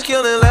 Shooters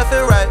killing left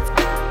and right.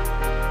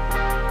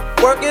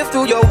 Working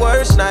through your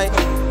worst night.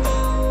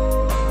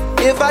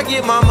 If I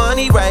get my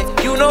money right,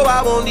 you know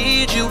I won't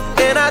need you.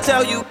 And I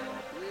tell you,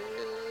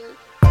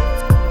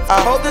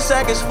 I hope the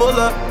sack is full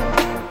up.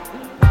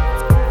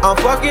 I'm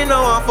fucking,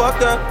 no, I'm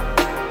fucked up.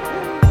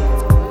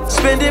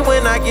 Spend it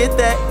when I get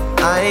that.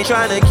 I ain't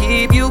tryna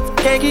keep you.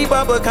 Can't keep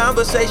up a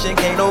conversation.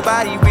 Can't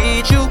nobody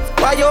read you.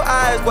 Why your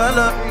eyes well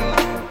up?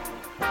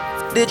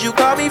 Did you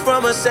call me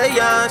from a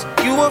seance?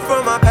 You were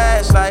from my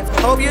past life.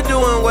 Hope you're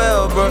doing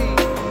well, bro.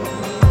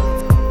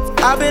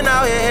 I've been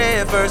out here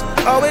head first.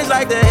 Always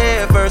like the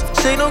head first.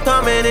 Signal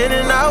coming in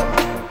and out.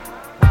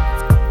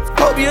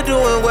 Hope you're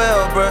doing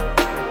well, bro.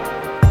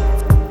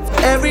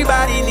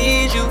 Everybody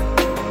needs you.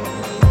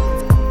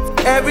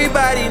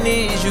 Everybody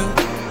needs you.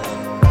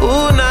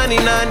 Ooh, nani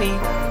nani.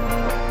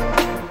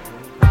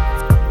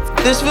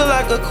 This feel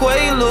like a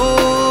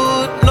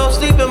quaalude. No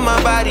sleep in my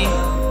body.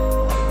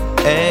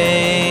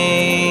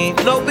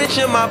 Ain't no bitch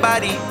in my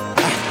body.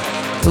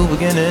 New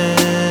beginnings,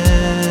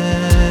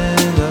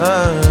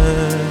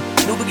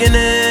 new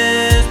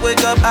beginnings.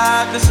 Wake up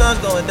high, the sun's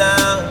going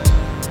down.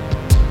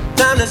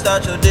 Time to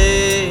start your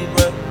day,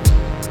 bro.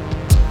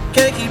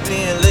 Can't keep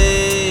being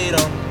late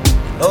on.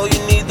 Know you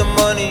need the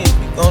money if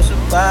you gon'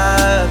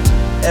 survive.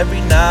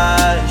 Every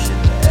night, shit,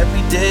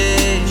 every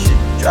day, shit.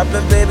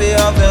 Dropping baby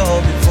off at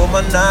home before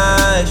my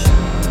night, shit.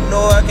 You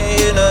know I can't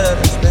hear none of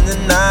that, spend the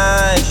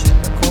night, shit.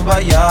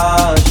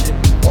 Kumbaya, shit.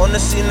 Wanna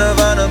see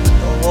Nirvana, but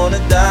don't wanna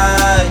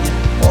die,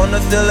 yeah. Wanna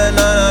feel like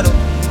none of them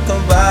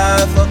come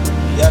by. Fuck with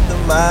me after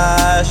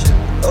my shit.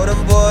 Know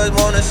them boys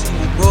wanna see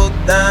you broke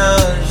down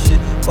and shit.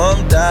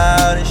 Bummed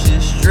out and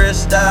shit,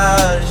 stressed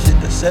out and shit.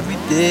 That's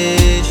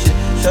everyday shit.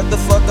 Shut the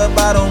fuck up,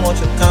 I don't want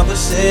your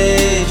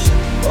conversation.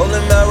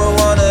 Rolling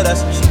marijuana,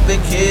 that's some cheap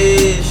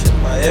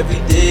vacation. My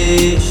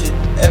everyday shit,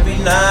 every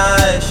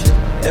night shit,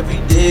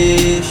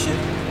 everyday shit.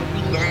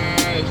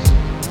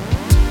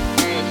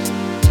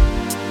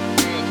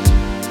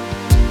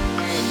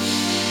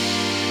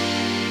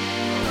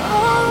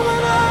 All my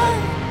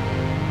night,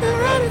 been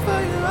ready for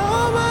you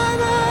all my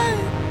night.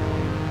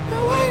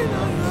 Been waiting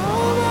on you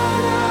all my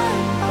night.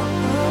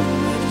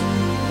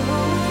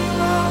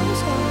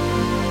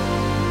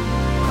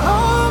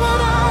 All my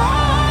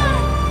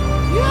night,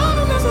 you've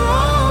been missing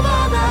all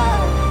my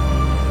night.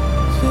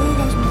 Still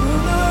got some blue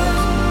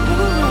lights,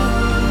 blue lights.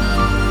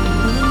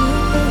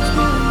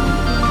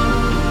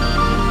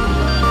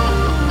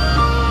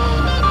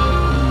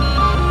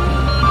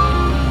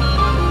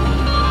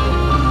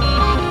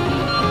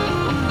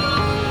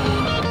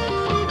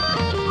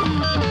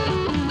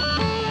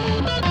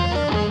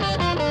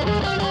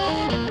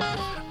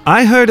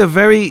 I heard a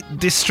very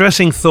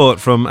distressing thought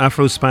from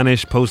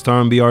Afro-Spanish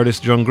post-R&B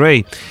artist John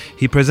Gray.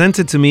 He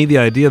presented to me the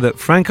idea that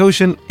Frank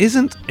Ocean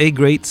isn't a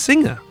great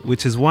singer,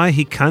 which is why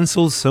he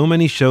cancels so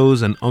many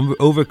shows and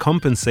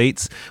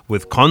overcompensates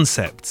with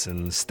concepts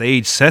and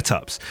stage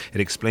setups. It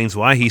explains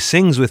why he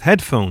sings with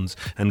headphones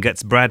and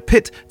gets Brad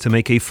Pitt to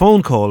make a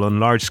phone call on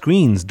large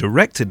screens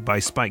directed by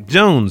Spike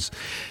Jonze.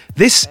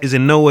 This is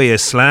in no way a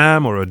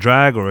slam or a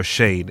drag or a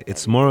shade.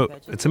 It's a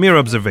mere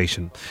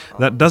observation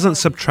that doesn't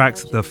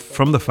subtract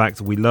from the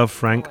fact we love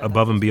Frank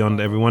above and beyond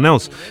everyone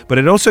else. But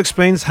it also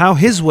explains how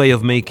his way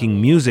of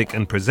making music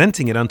and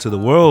presenting it unto the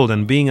world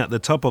and being at the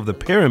top of the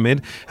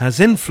pyramid has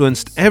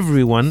influenced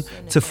everyone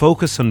to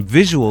focus on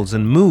visuals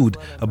and mood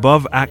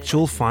above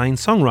actual fine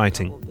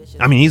songwriting.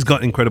 I mean, he's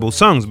got incredible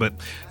songs, but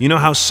you know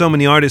how so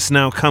many artists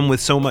now come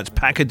with so much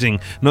packaging,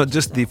 not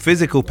just the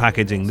physical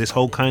packaging, this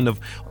whole kind of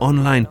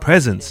online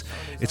presence.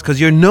 It's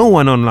because you're no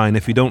one online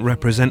if you don't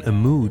represent a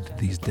mood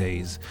these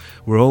days.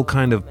 We're all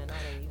kind of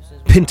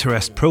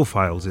Pinterest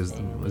profiles. Is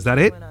that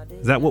it?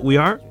 Is that what we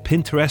are?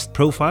 Pinterest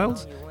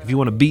profiles? If you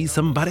want to be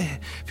somebody,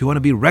 if you want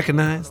to be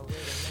recognized.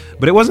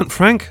 But it wasn't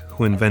Frank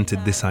who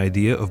invented this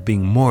idea of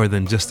being more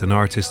than just an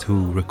artist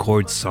who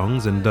records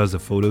songs and does a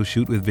photo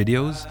shoot with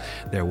videos.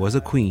 There was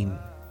a queen.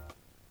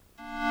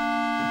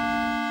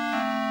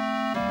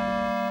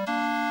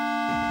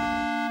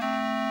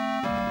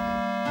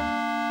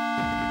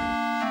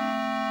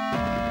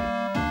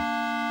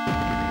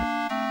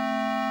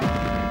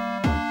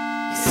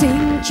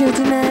 Think you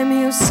deny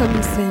me of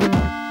something?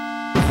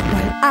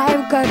 Well,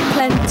 I've got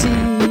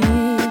plenty.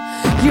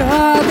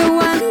 You're the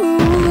one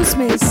who's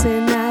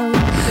missing out,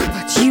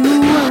 but you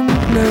won't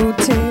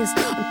notice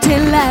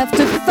until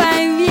after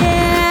 5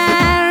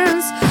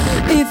 years.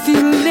 If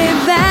you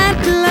live that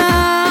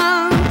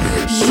long,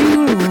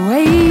 you'll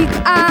wake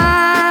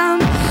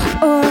up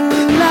all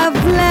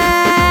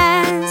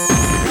loveless.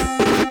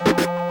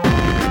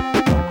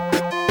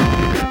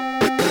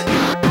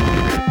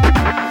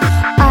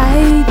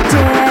 I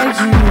dare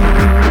you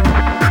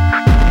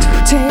to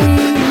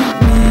take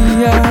me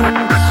on.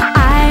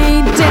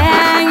 I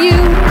dare you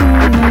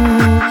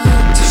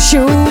to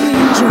show me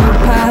your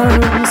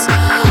powers.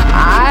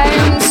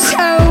 I'm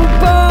so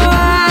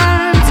bored.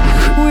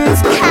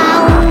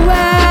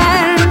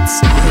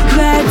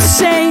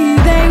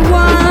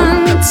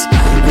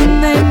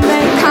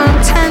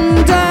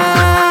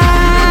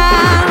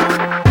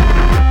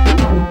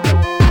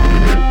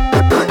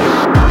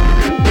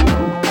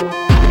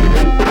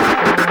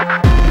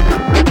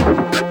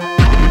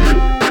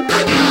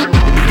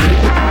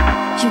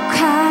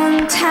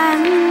 can't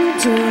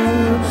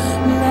handle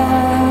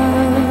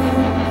love.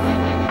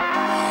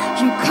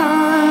 You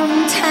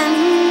can't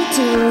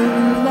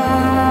handle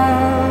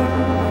love.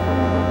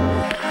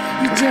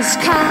 You just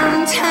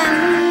can't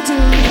handle.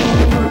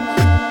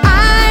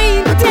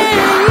 I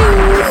dare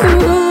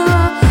you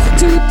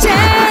to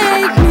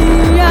take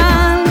me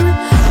on.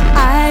 I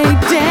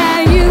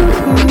dare you.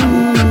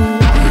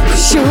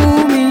 Show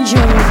me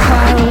your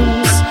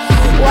powers.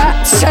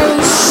 What's so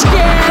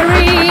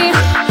scary?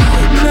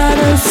 Not a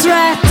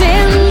threat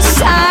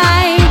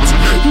inside.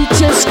 You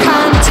just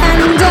can't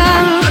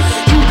handle.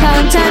 You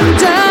can't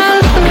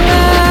handle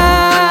love.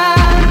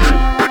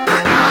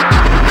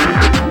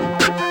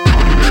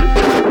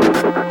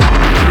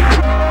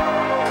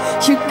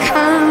 You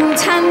can't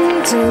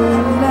handle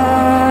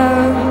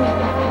love,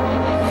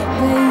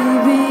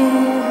 baby.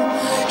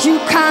 You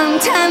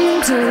can't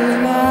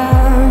handle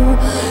love.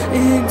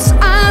 It's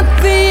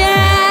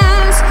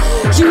obvious.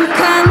 You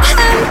can't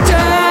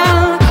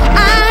handle.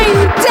 I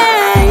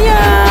dare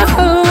you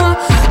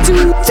to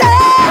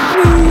take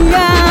me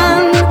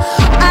on.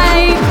 I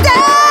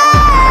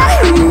dare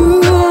you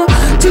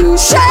to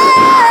show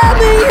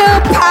me your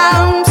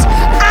palms.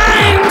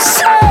 I'm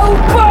so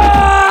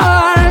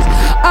bored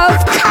of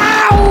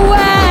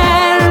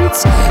cowards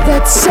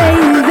that say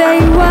they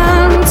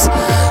want,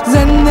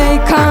 then they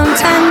can't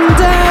handle.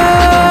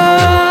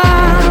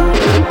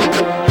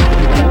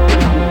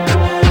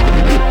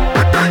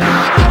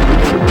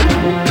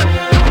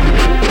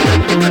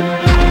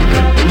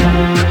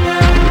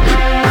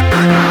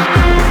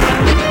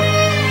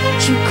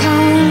 You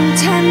can't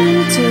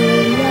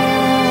handle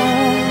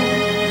love,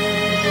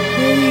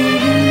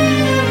 baby.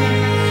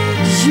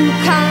 You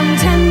can't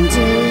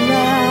handle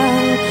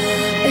love.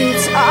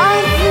 It's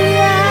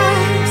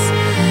obvious.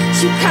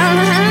 You can't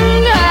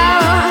handle.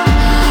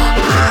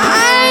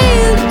 I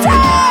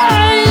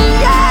dare you.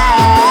 I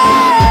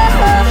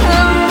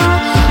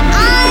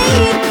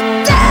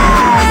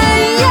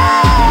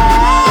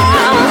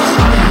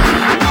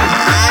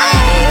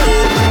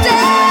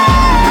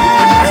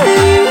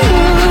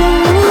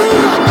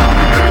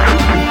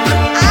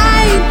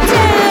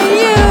dare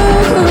you.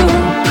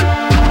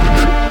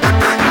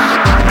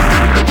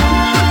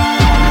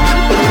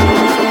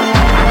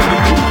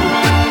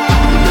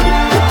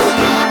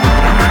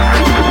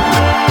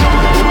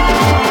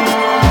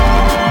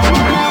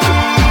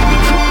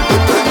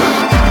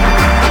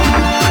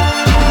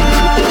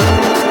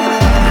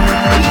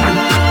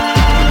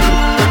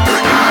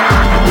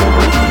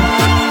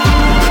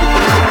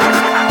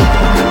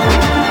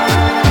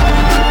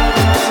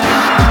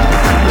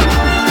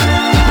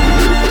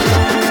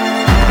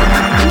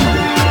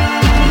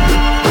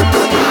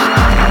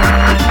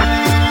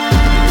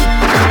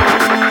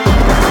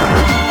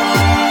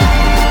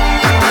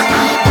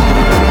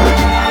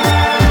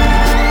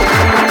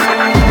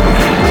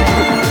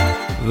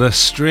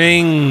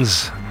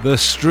 The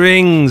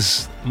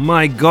strings,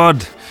 my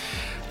God.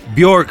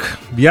 Björk,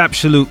 the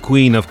absolute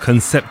queen of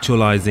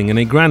conceptualizing in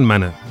a grand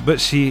manner,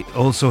 but she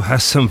also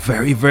has some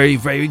very, very,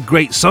 very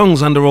great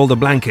songs under all the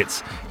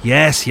blankets.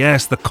 Yes,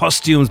 the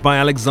costumes by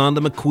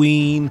Alexander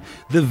McQueen,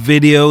 the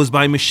videos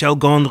by Michel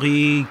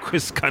Gondry,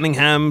 Chris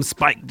Cunningham,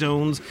 Spike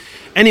Jones.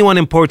 Anyone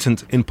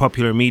important in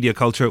popular media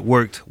culture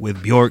worked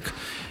with Björk.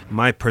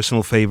 My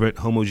personal favorite,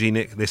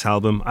 Homogenic, this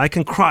album. I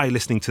can cry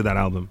listening to that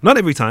album. Not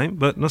every time,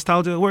 but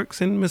nostalgia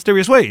works in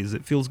mysterious ways.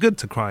 It feels good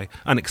to cry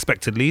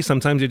unexpectedly.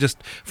 Sometimes you're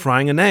just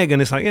frying an egg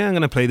and it's like, yeah, I'm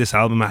going to play this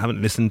album I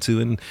haven't listened to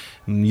in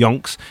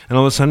yonks. And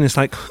all of a sudden it's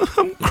like,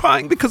 I'm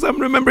crying because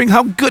I'm remembering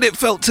how good it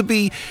felt to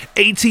be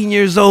 18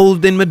 years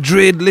old in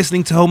Madrid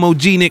listening to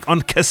Homogenic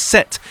on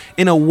cassette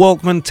in a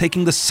Walkman,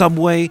 taking the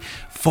subway,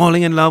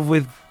 falling in love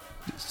with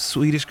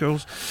Swedish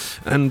girls.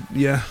 And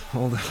yeah,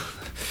 all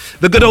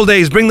the good old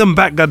days, bring them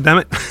back,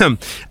 goddammit.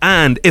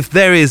 And if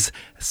there is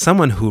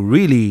someone who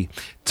really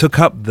took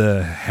up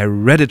the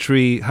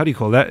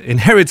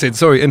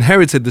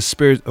inherited the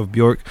spirit of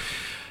Björk,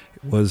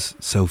 was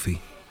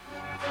Sophie.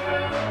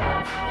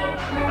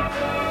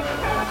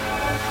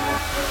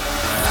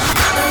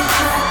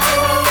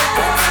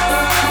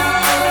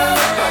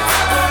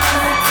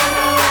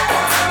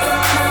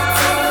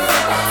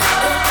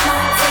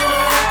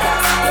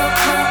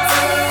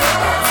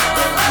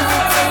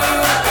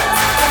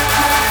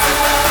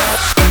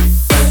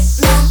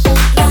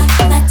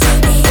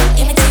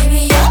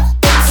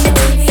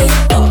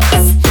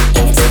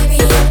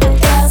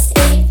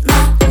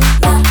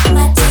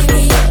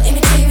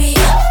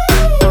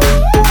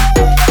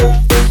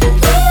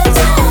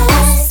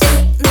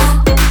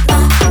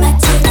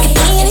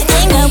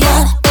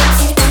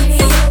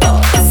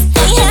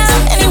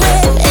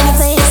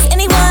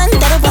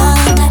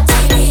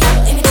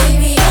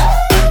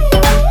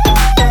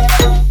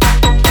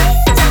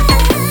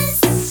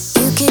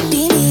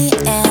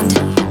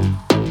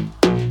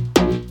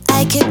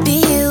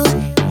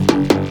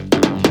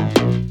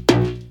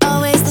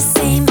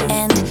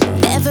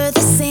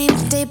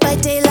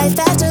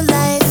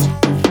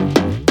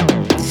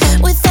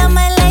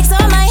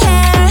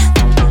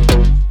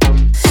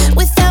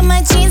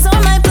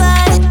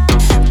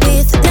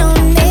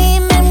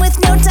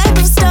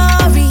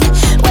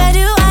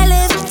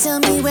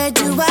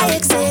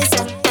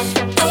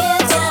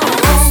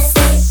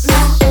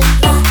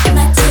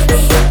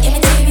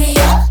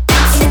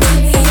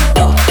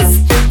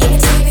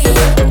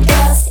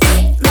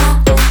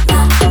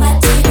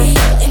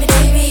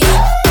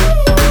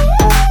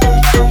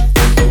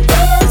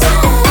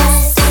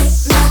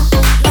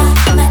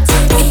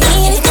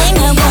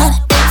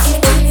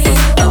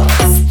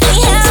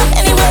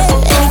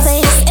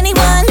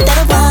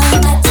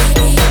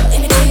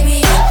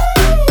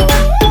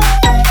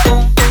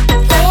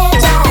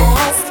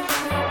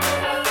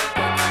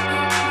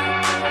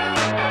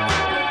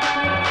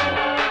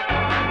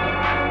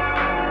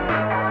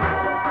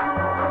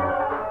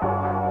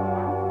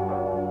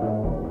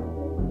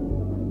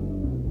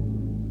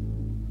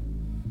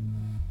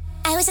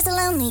 was just a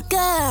lonely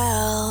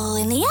girl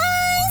in the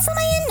eyes of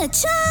my inner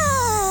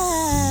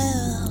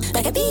child.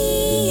 I could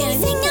be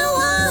anything I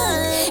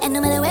want, and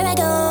no matter where I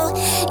go,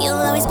 you'll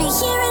always be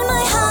here in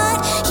my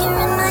heart, here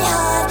in my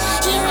heart,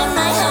 here in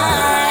my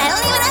heart. I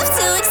don't even have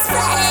to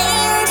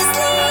explain, just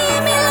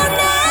leave me alone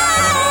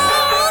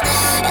now.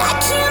 I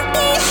can't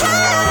be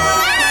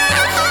held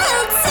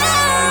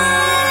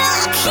down,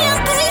 I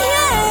can't be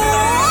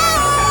held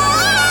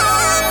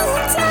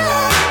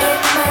down.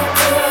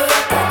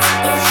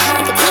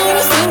 I could be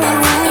anything I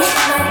want,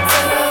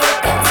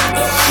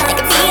 I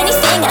could be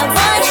anything I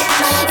want,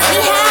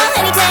 anyhow,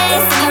 any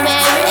place,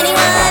 anywhere,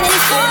 anyone, any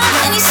form,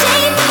 any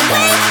shape, any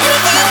way,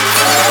 anything,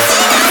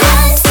 anything I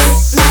want.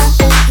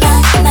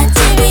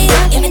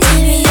 Material,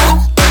 immaterial,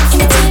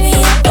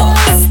 immaterial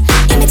boys,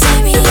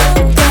 immaterial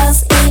girls,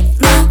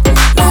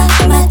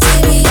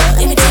 material,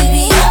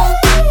 immaterial.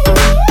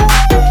 Material,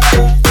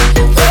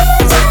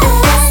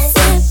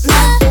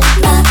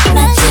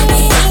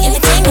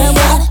 immaterial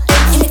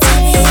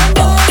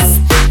boys,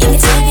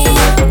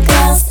 immaterial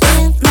girls,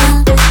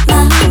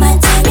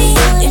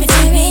 material,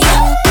 immaterial.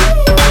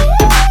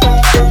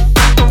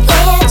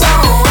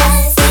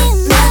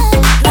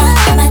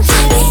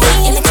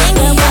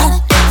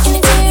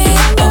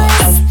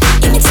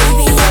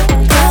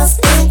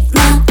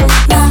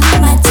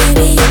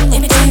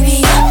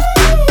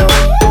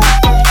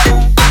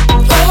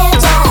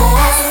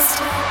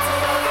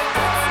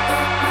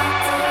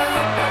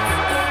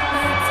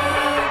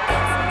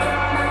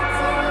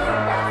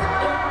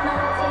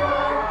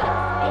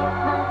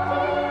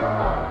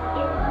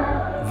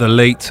 The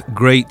late,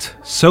 great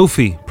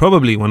Sophie,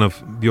 probably one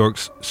of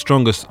Björk's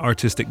strongest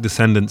artistic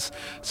descendants.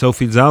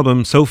 Sophie's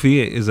album,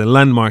 Sophie, is a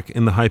landmark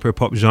in the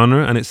hyperpop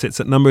genre, and it sits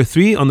at number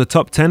 3 on the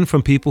top 10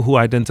 from people who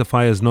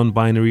identify as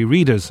non-binary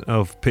readers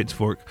of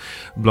Pitchfork.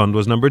 Blonde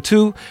was number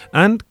 2,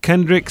 and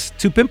Kendrick's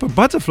To Pimp a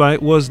Butterfly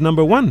was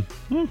number 1.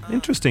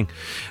 Interesting.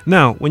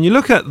 Now, when you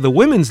look at the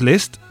women's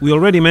list, we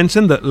already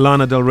mentioned that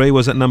Lana Del Rey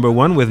was at number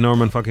 1 with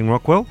Norman fucking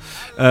Rockwell.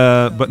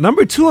 But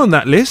number 2 on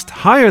that list,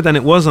 higher than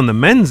it was on the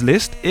men's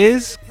list,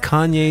 is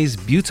Kanye's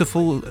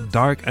beautiful,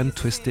 dark and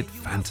twisted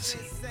Fantasy.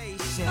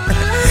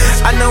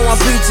 I know I'm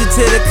preaching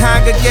to the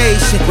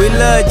congregation. We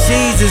love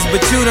Jesus,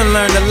 but you done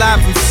learned a lot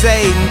from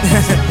Satan.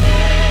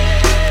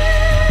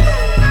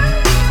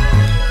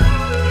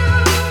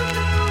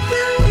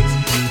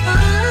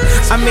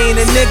 I mean,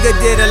 a nigga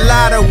did a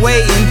lot of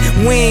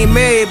waiting. We ain't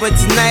married, but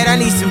tonight I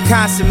need some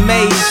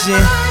consummation.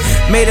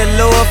 May the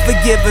Lord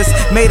forgive us,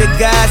 may the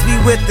gods be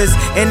with us.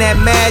 In that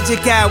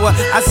magic hour,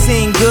 I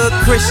seen good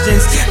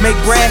Christians make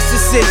brash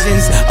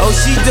decisions. Oh,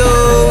 she do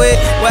it,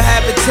 what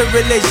happened to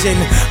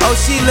religion? Oh,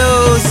 she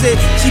lose it,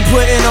 she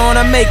putting on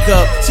her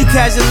makeup. She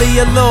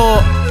casually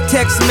allured,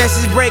 text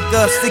message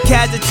breakups, the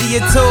casualty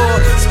of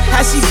tours.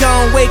 How she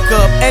gon' wake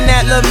up and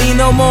not love me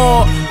no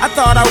more? I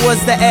thought I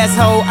was the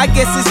asshole, I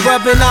guess it's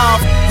rubbing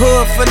off.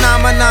 Hood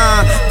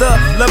phenomenon, the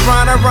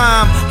LeBron of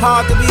rhyme.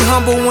 Hard to be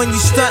humble when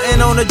you stuntin'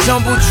 on a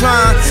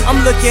jumbotron. I'm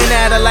looking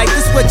at her like,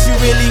 this what you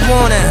really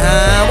wanted,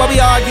 huh? Why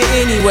we argue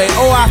anyway?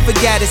 Oh, I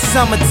forgot it's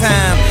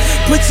summertime.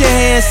 Put your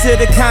hands to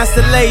the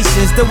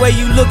constellations. The way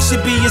you look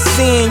should be a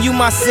sin, you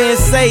my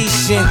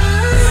sensation.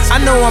 I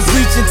know I'm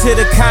preaching to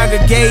the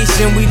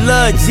congregation. We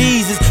love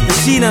Jesus, but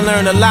she done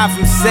learned a lot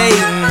from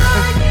Satan.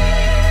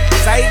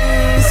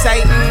 Satan,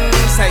 Satan,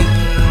 Satan.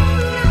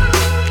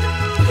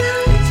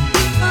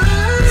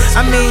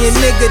 I mean, your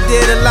nigga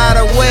did a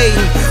lot of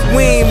waiting.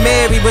 We ain't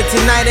married, but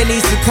tonight I need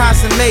some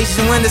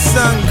consummation. When the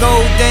sun go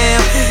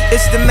down,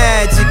 it's the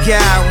magic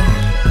hour.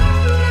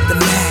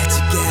 The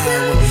magic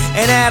hour.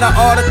 And out of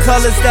all the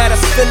colors that'll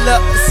fill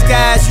up the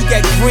skies, you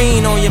got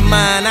green on your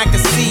mind, I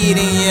can see it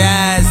in your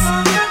eyes.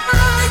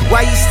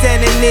 Why you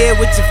standing there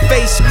with your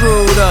face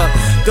screwed up?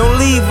 Don't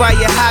leave while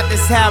you're hot,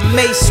 that's how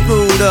Mace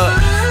screwed up.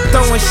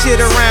 Throwing shit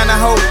around, the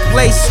whole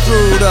place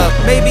screwed up.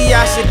 Maybe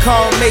I should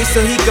call Mace so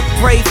he could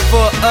pray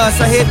for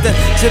us. I hit the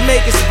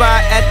Jamaican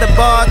spot at the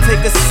bar, take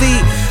a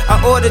seat. I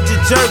ordered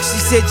your jerk, she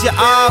said you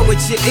are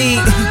what you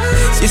eat.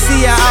 You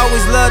see, I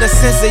always loved a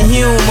sense of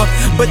humor,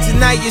 but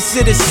tonight you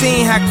should have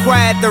seen how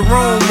quiet the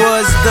room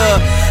was. The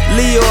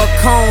Leo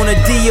Cone, a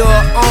Dior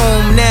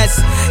Om,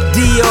 that's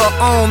Dior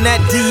Om, that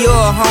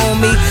Dior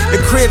homie. The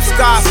crib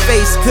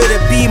Scarface, could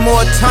it be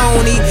more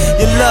Tony?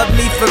 You love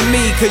me for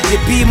me, could you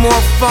be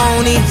more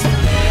phony?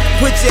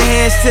 Put your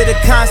hands to the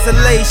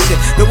constellation.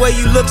 The way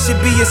you look should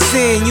be a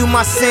sin, you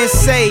my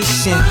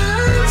sensation.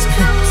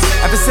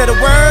 Haven't said a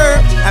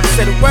word, haven't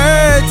said a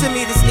word to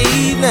me this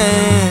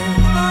evening.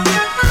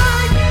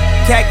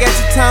 Cat got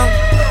your tongue?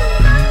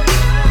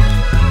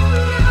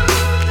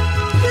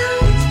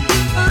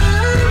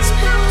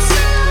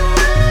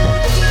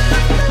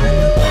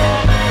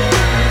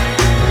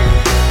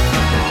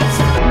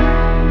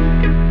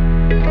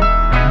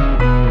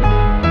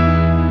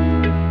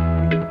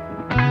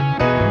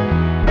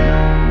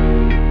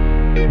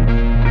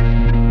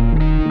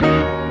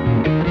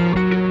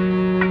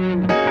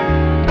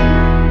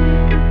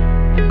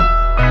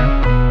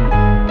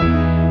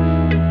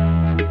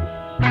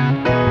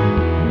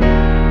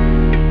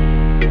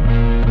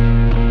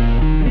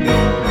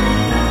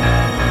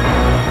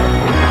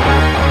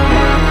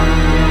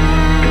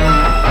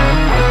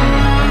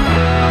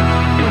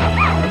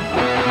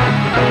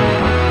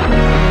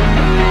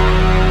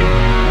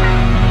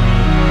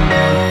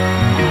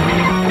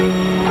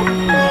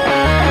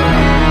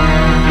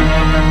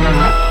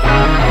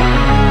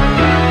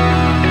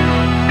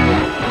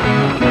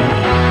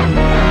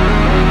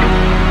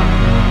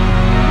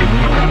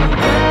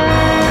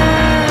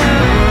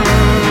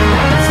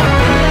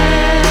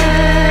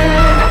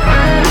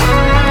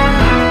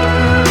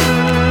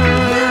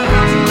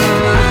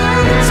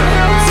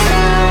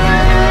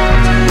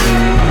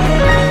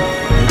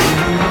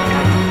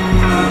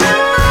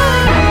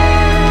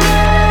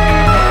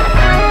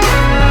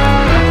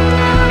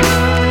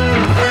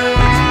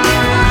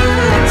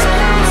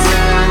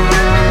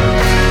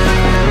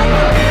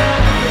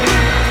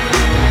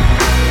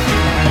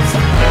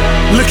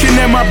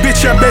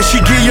 bitch, I bet she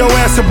give your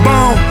ass a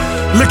bone.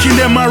 Looking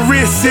at my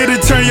wrist, it'll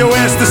turn your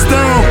ass to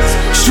stone.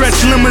 Stretch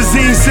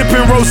limousine,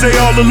 sipping rosé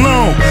all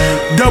alone.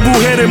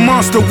 Double-headed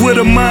monster with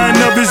a mind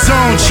of his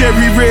own.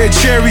 Cherry red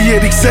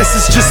chariot, excess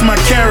is just my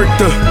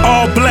character.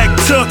 All black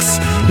tux,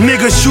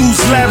 nigga shoes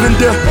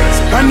lavender.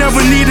 I never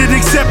needed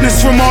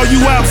acceptance from all you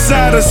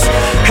outsiders.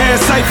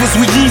 Had ciphers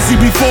with Yeezy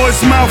before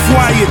his mouth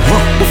wired.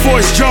 Before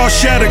his jaw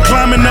shattered,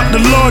 climbing up the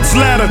Lord's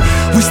ladder.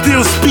 We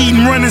still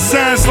speeding, running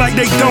signs like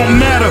they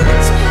don't matter.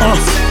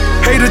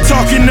 Hater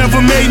talking never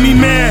made me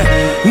mad.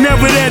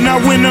 Never that,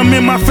 not when I'm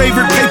in my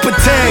favorite paper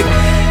tag.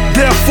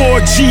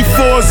 Therefore,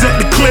 G4's at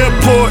the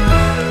Clearport.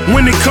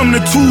 When it come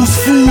to tools,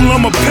 fool,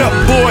 I'm a pep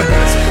boy.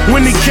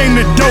 When it came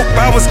to dope,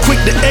 I was quick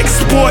to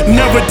export.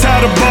 Never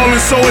tired of ballin',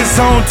 so it's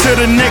on to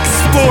the next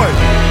sport.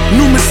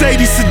 New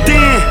Mercedes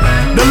sedan,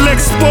 the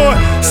Lex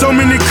Sport. So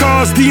many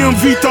cars,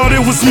 DMV thought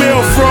it was mail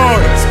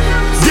fraud.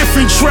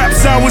 Different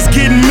traps I was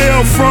getting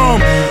mail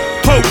from.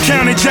 Polk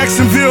County,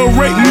 Jacksonville,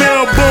 Rake,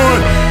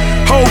 Melbourne.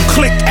 Whole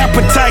click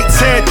appetites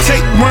had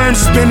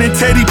tapeworms. Spinning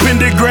Teddy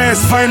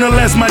Pendergrass final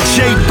as my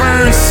J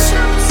burns.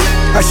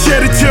 I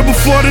shed a tear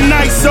before the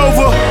night's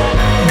over.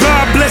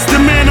 God bless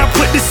the man I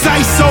put the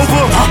sights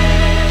over.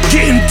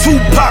 Getting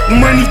Tupac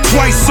money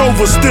twice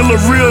over. Still a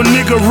real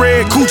nigga,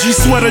 red Gucci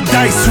sweater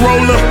dice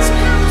roller.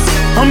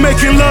 I'm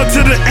making love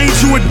to the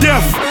angel of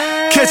death.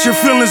 Catching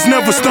feelings,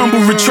 never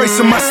stumble,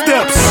 retracing my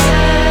steps.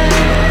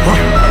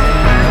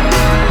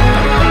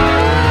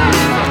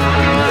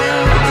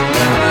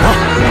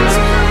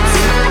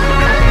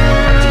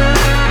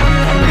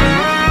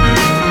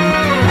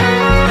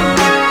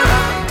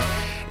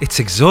 It's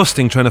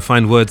exhausting trying to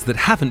find words that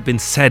haven't been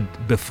said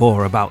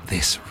before about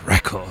this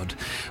record.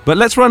 But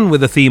let's run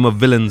with the theme of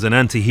villains and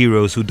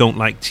anti-heroes who don't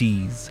like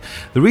cheese.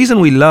 The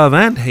reason we love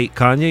and hate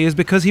Kanye is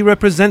because he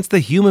represents the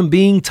human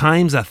being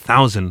times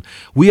 1,000.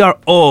 We are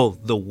all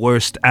the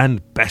worst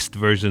and best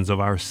versions of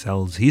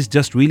ourselves. He's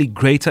just really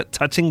great at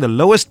touching the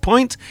lowest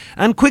point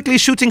and quickly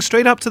shooting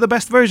straight up to the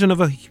best version of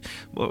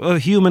a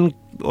human,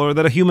 or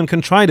that a human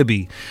can try to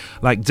be.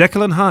 Like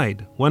Jekyll and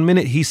Hyde. One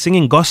minute he's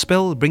singing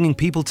gospel, bringing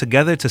people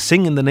together to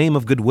sing in the name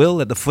of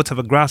goodwill at the foot of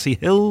a grassy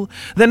hill.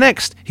 The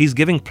next, he's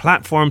giving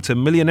platform to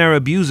millionaire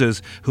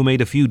abusers who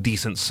made a few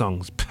decent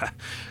songs.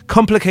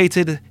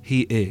 Complicated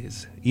he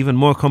is. Even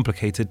more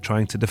complicated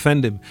trying to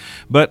defend him.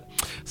 But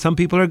some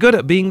people are good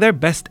at being their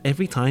best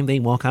every time they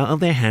walk out of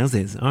their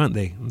houses, aren't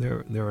they?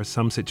 There are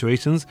some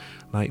situations,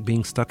 like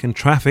being stuck in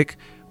traffic,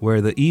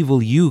 where the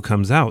evil you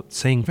comes out,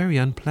 saying very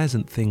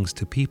unpleasant things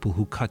to people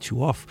who cut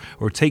you off,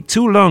 or take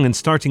too long in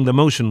starting the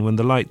motion when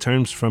the light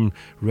turns from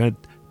red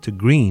to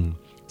green.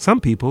 Some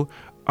people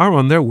are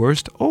on their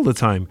worst all the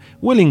time,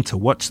 willing to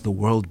watch the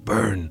world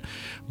burn.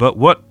 But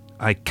what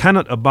I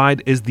cannot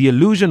abide is the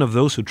illusion of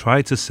those who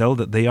try to sell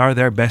that they are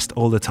their best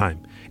all the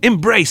time.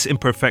 Embrace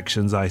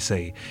imperfections, I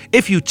say.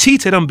 If you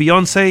cheated on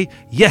Beyonce,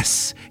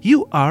 yes,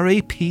 you are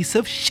a piece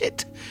of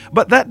shit.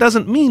 But that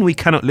doesn't mean we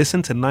cannot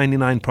listen to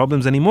 99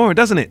 Problems anymore,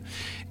 doesn't it?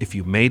 If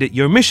you made it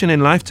your mission in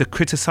life to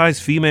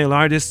criticize female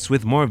artists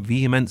with more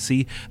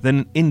vehemency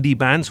than indie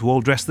bands who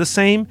all dress the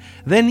same,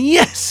 then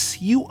yes,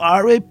 you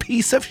are a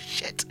piece of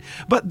shit.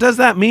 But does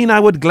that mean I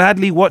would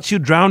gladly watch you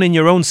drown in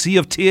your own sea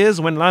of tears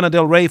when Lana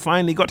Del Rey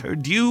finally got her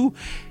due?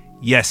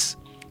 Yes.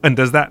 And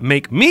does that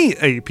make me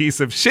a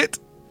piece of shit?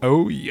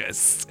 Oh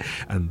yes.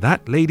 And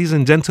that, ladies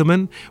and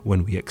gentlemen,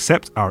 when we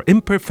accept our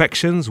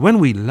imperfections, when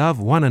we love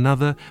one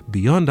another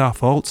beyond our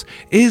faults,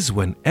 is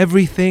when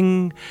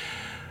everything...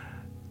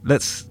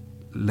 Let's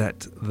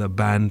let the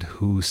band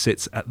who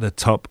sits at the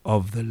top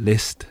of the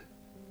list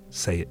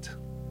say it.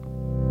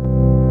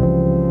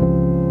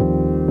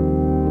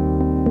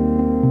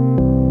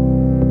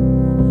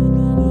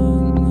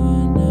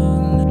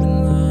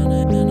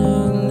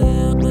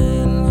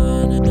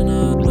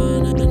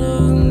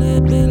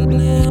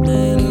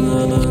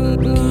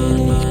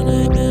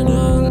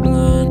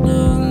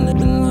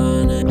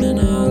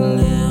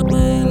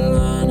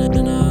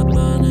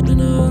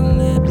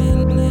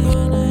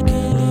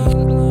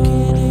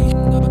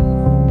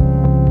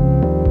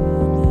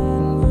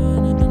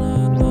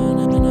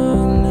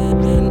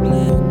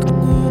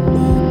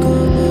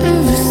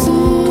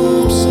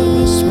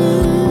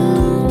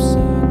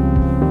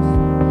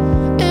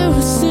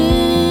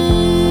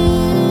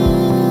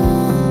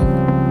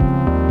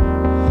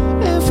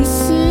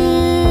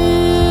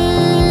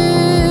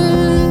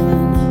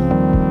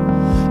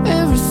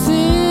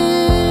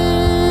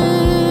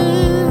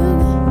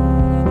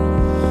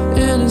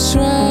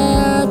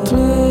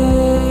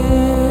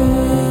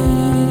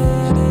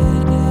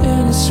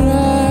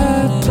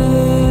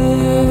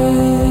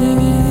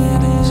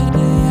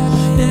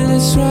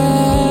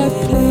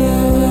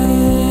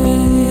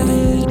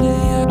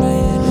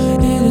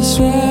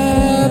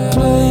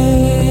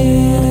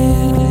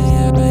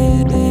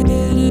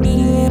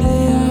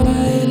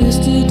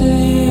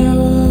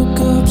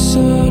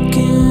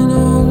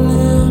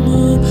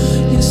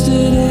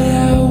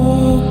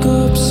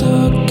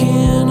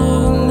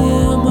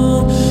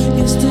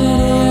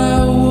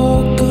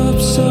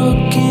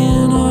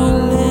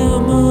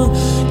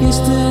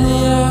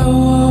 Yesterday I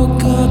woke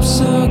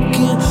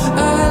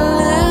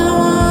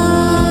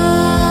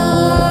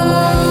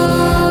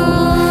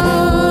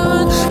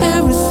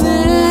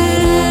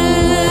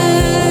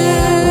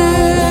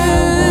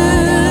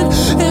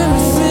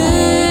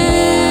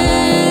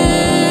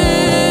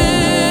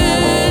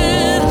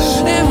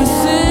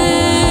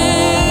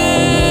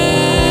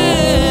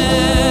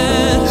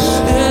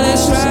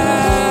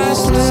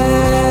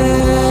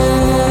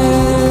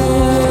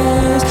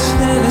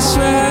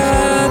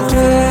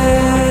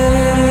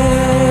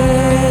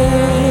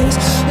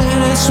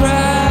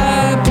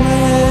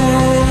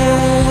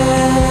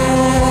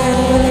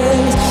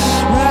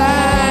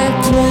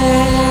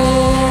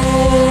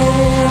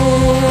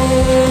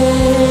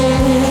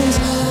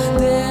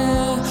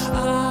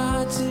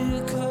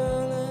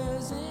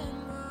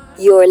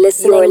You're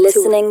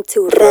listening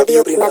to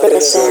Radio Primavera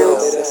Sound.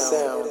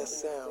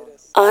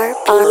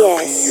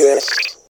 RPS.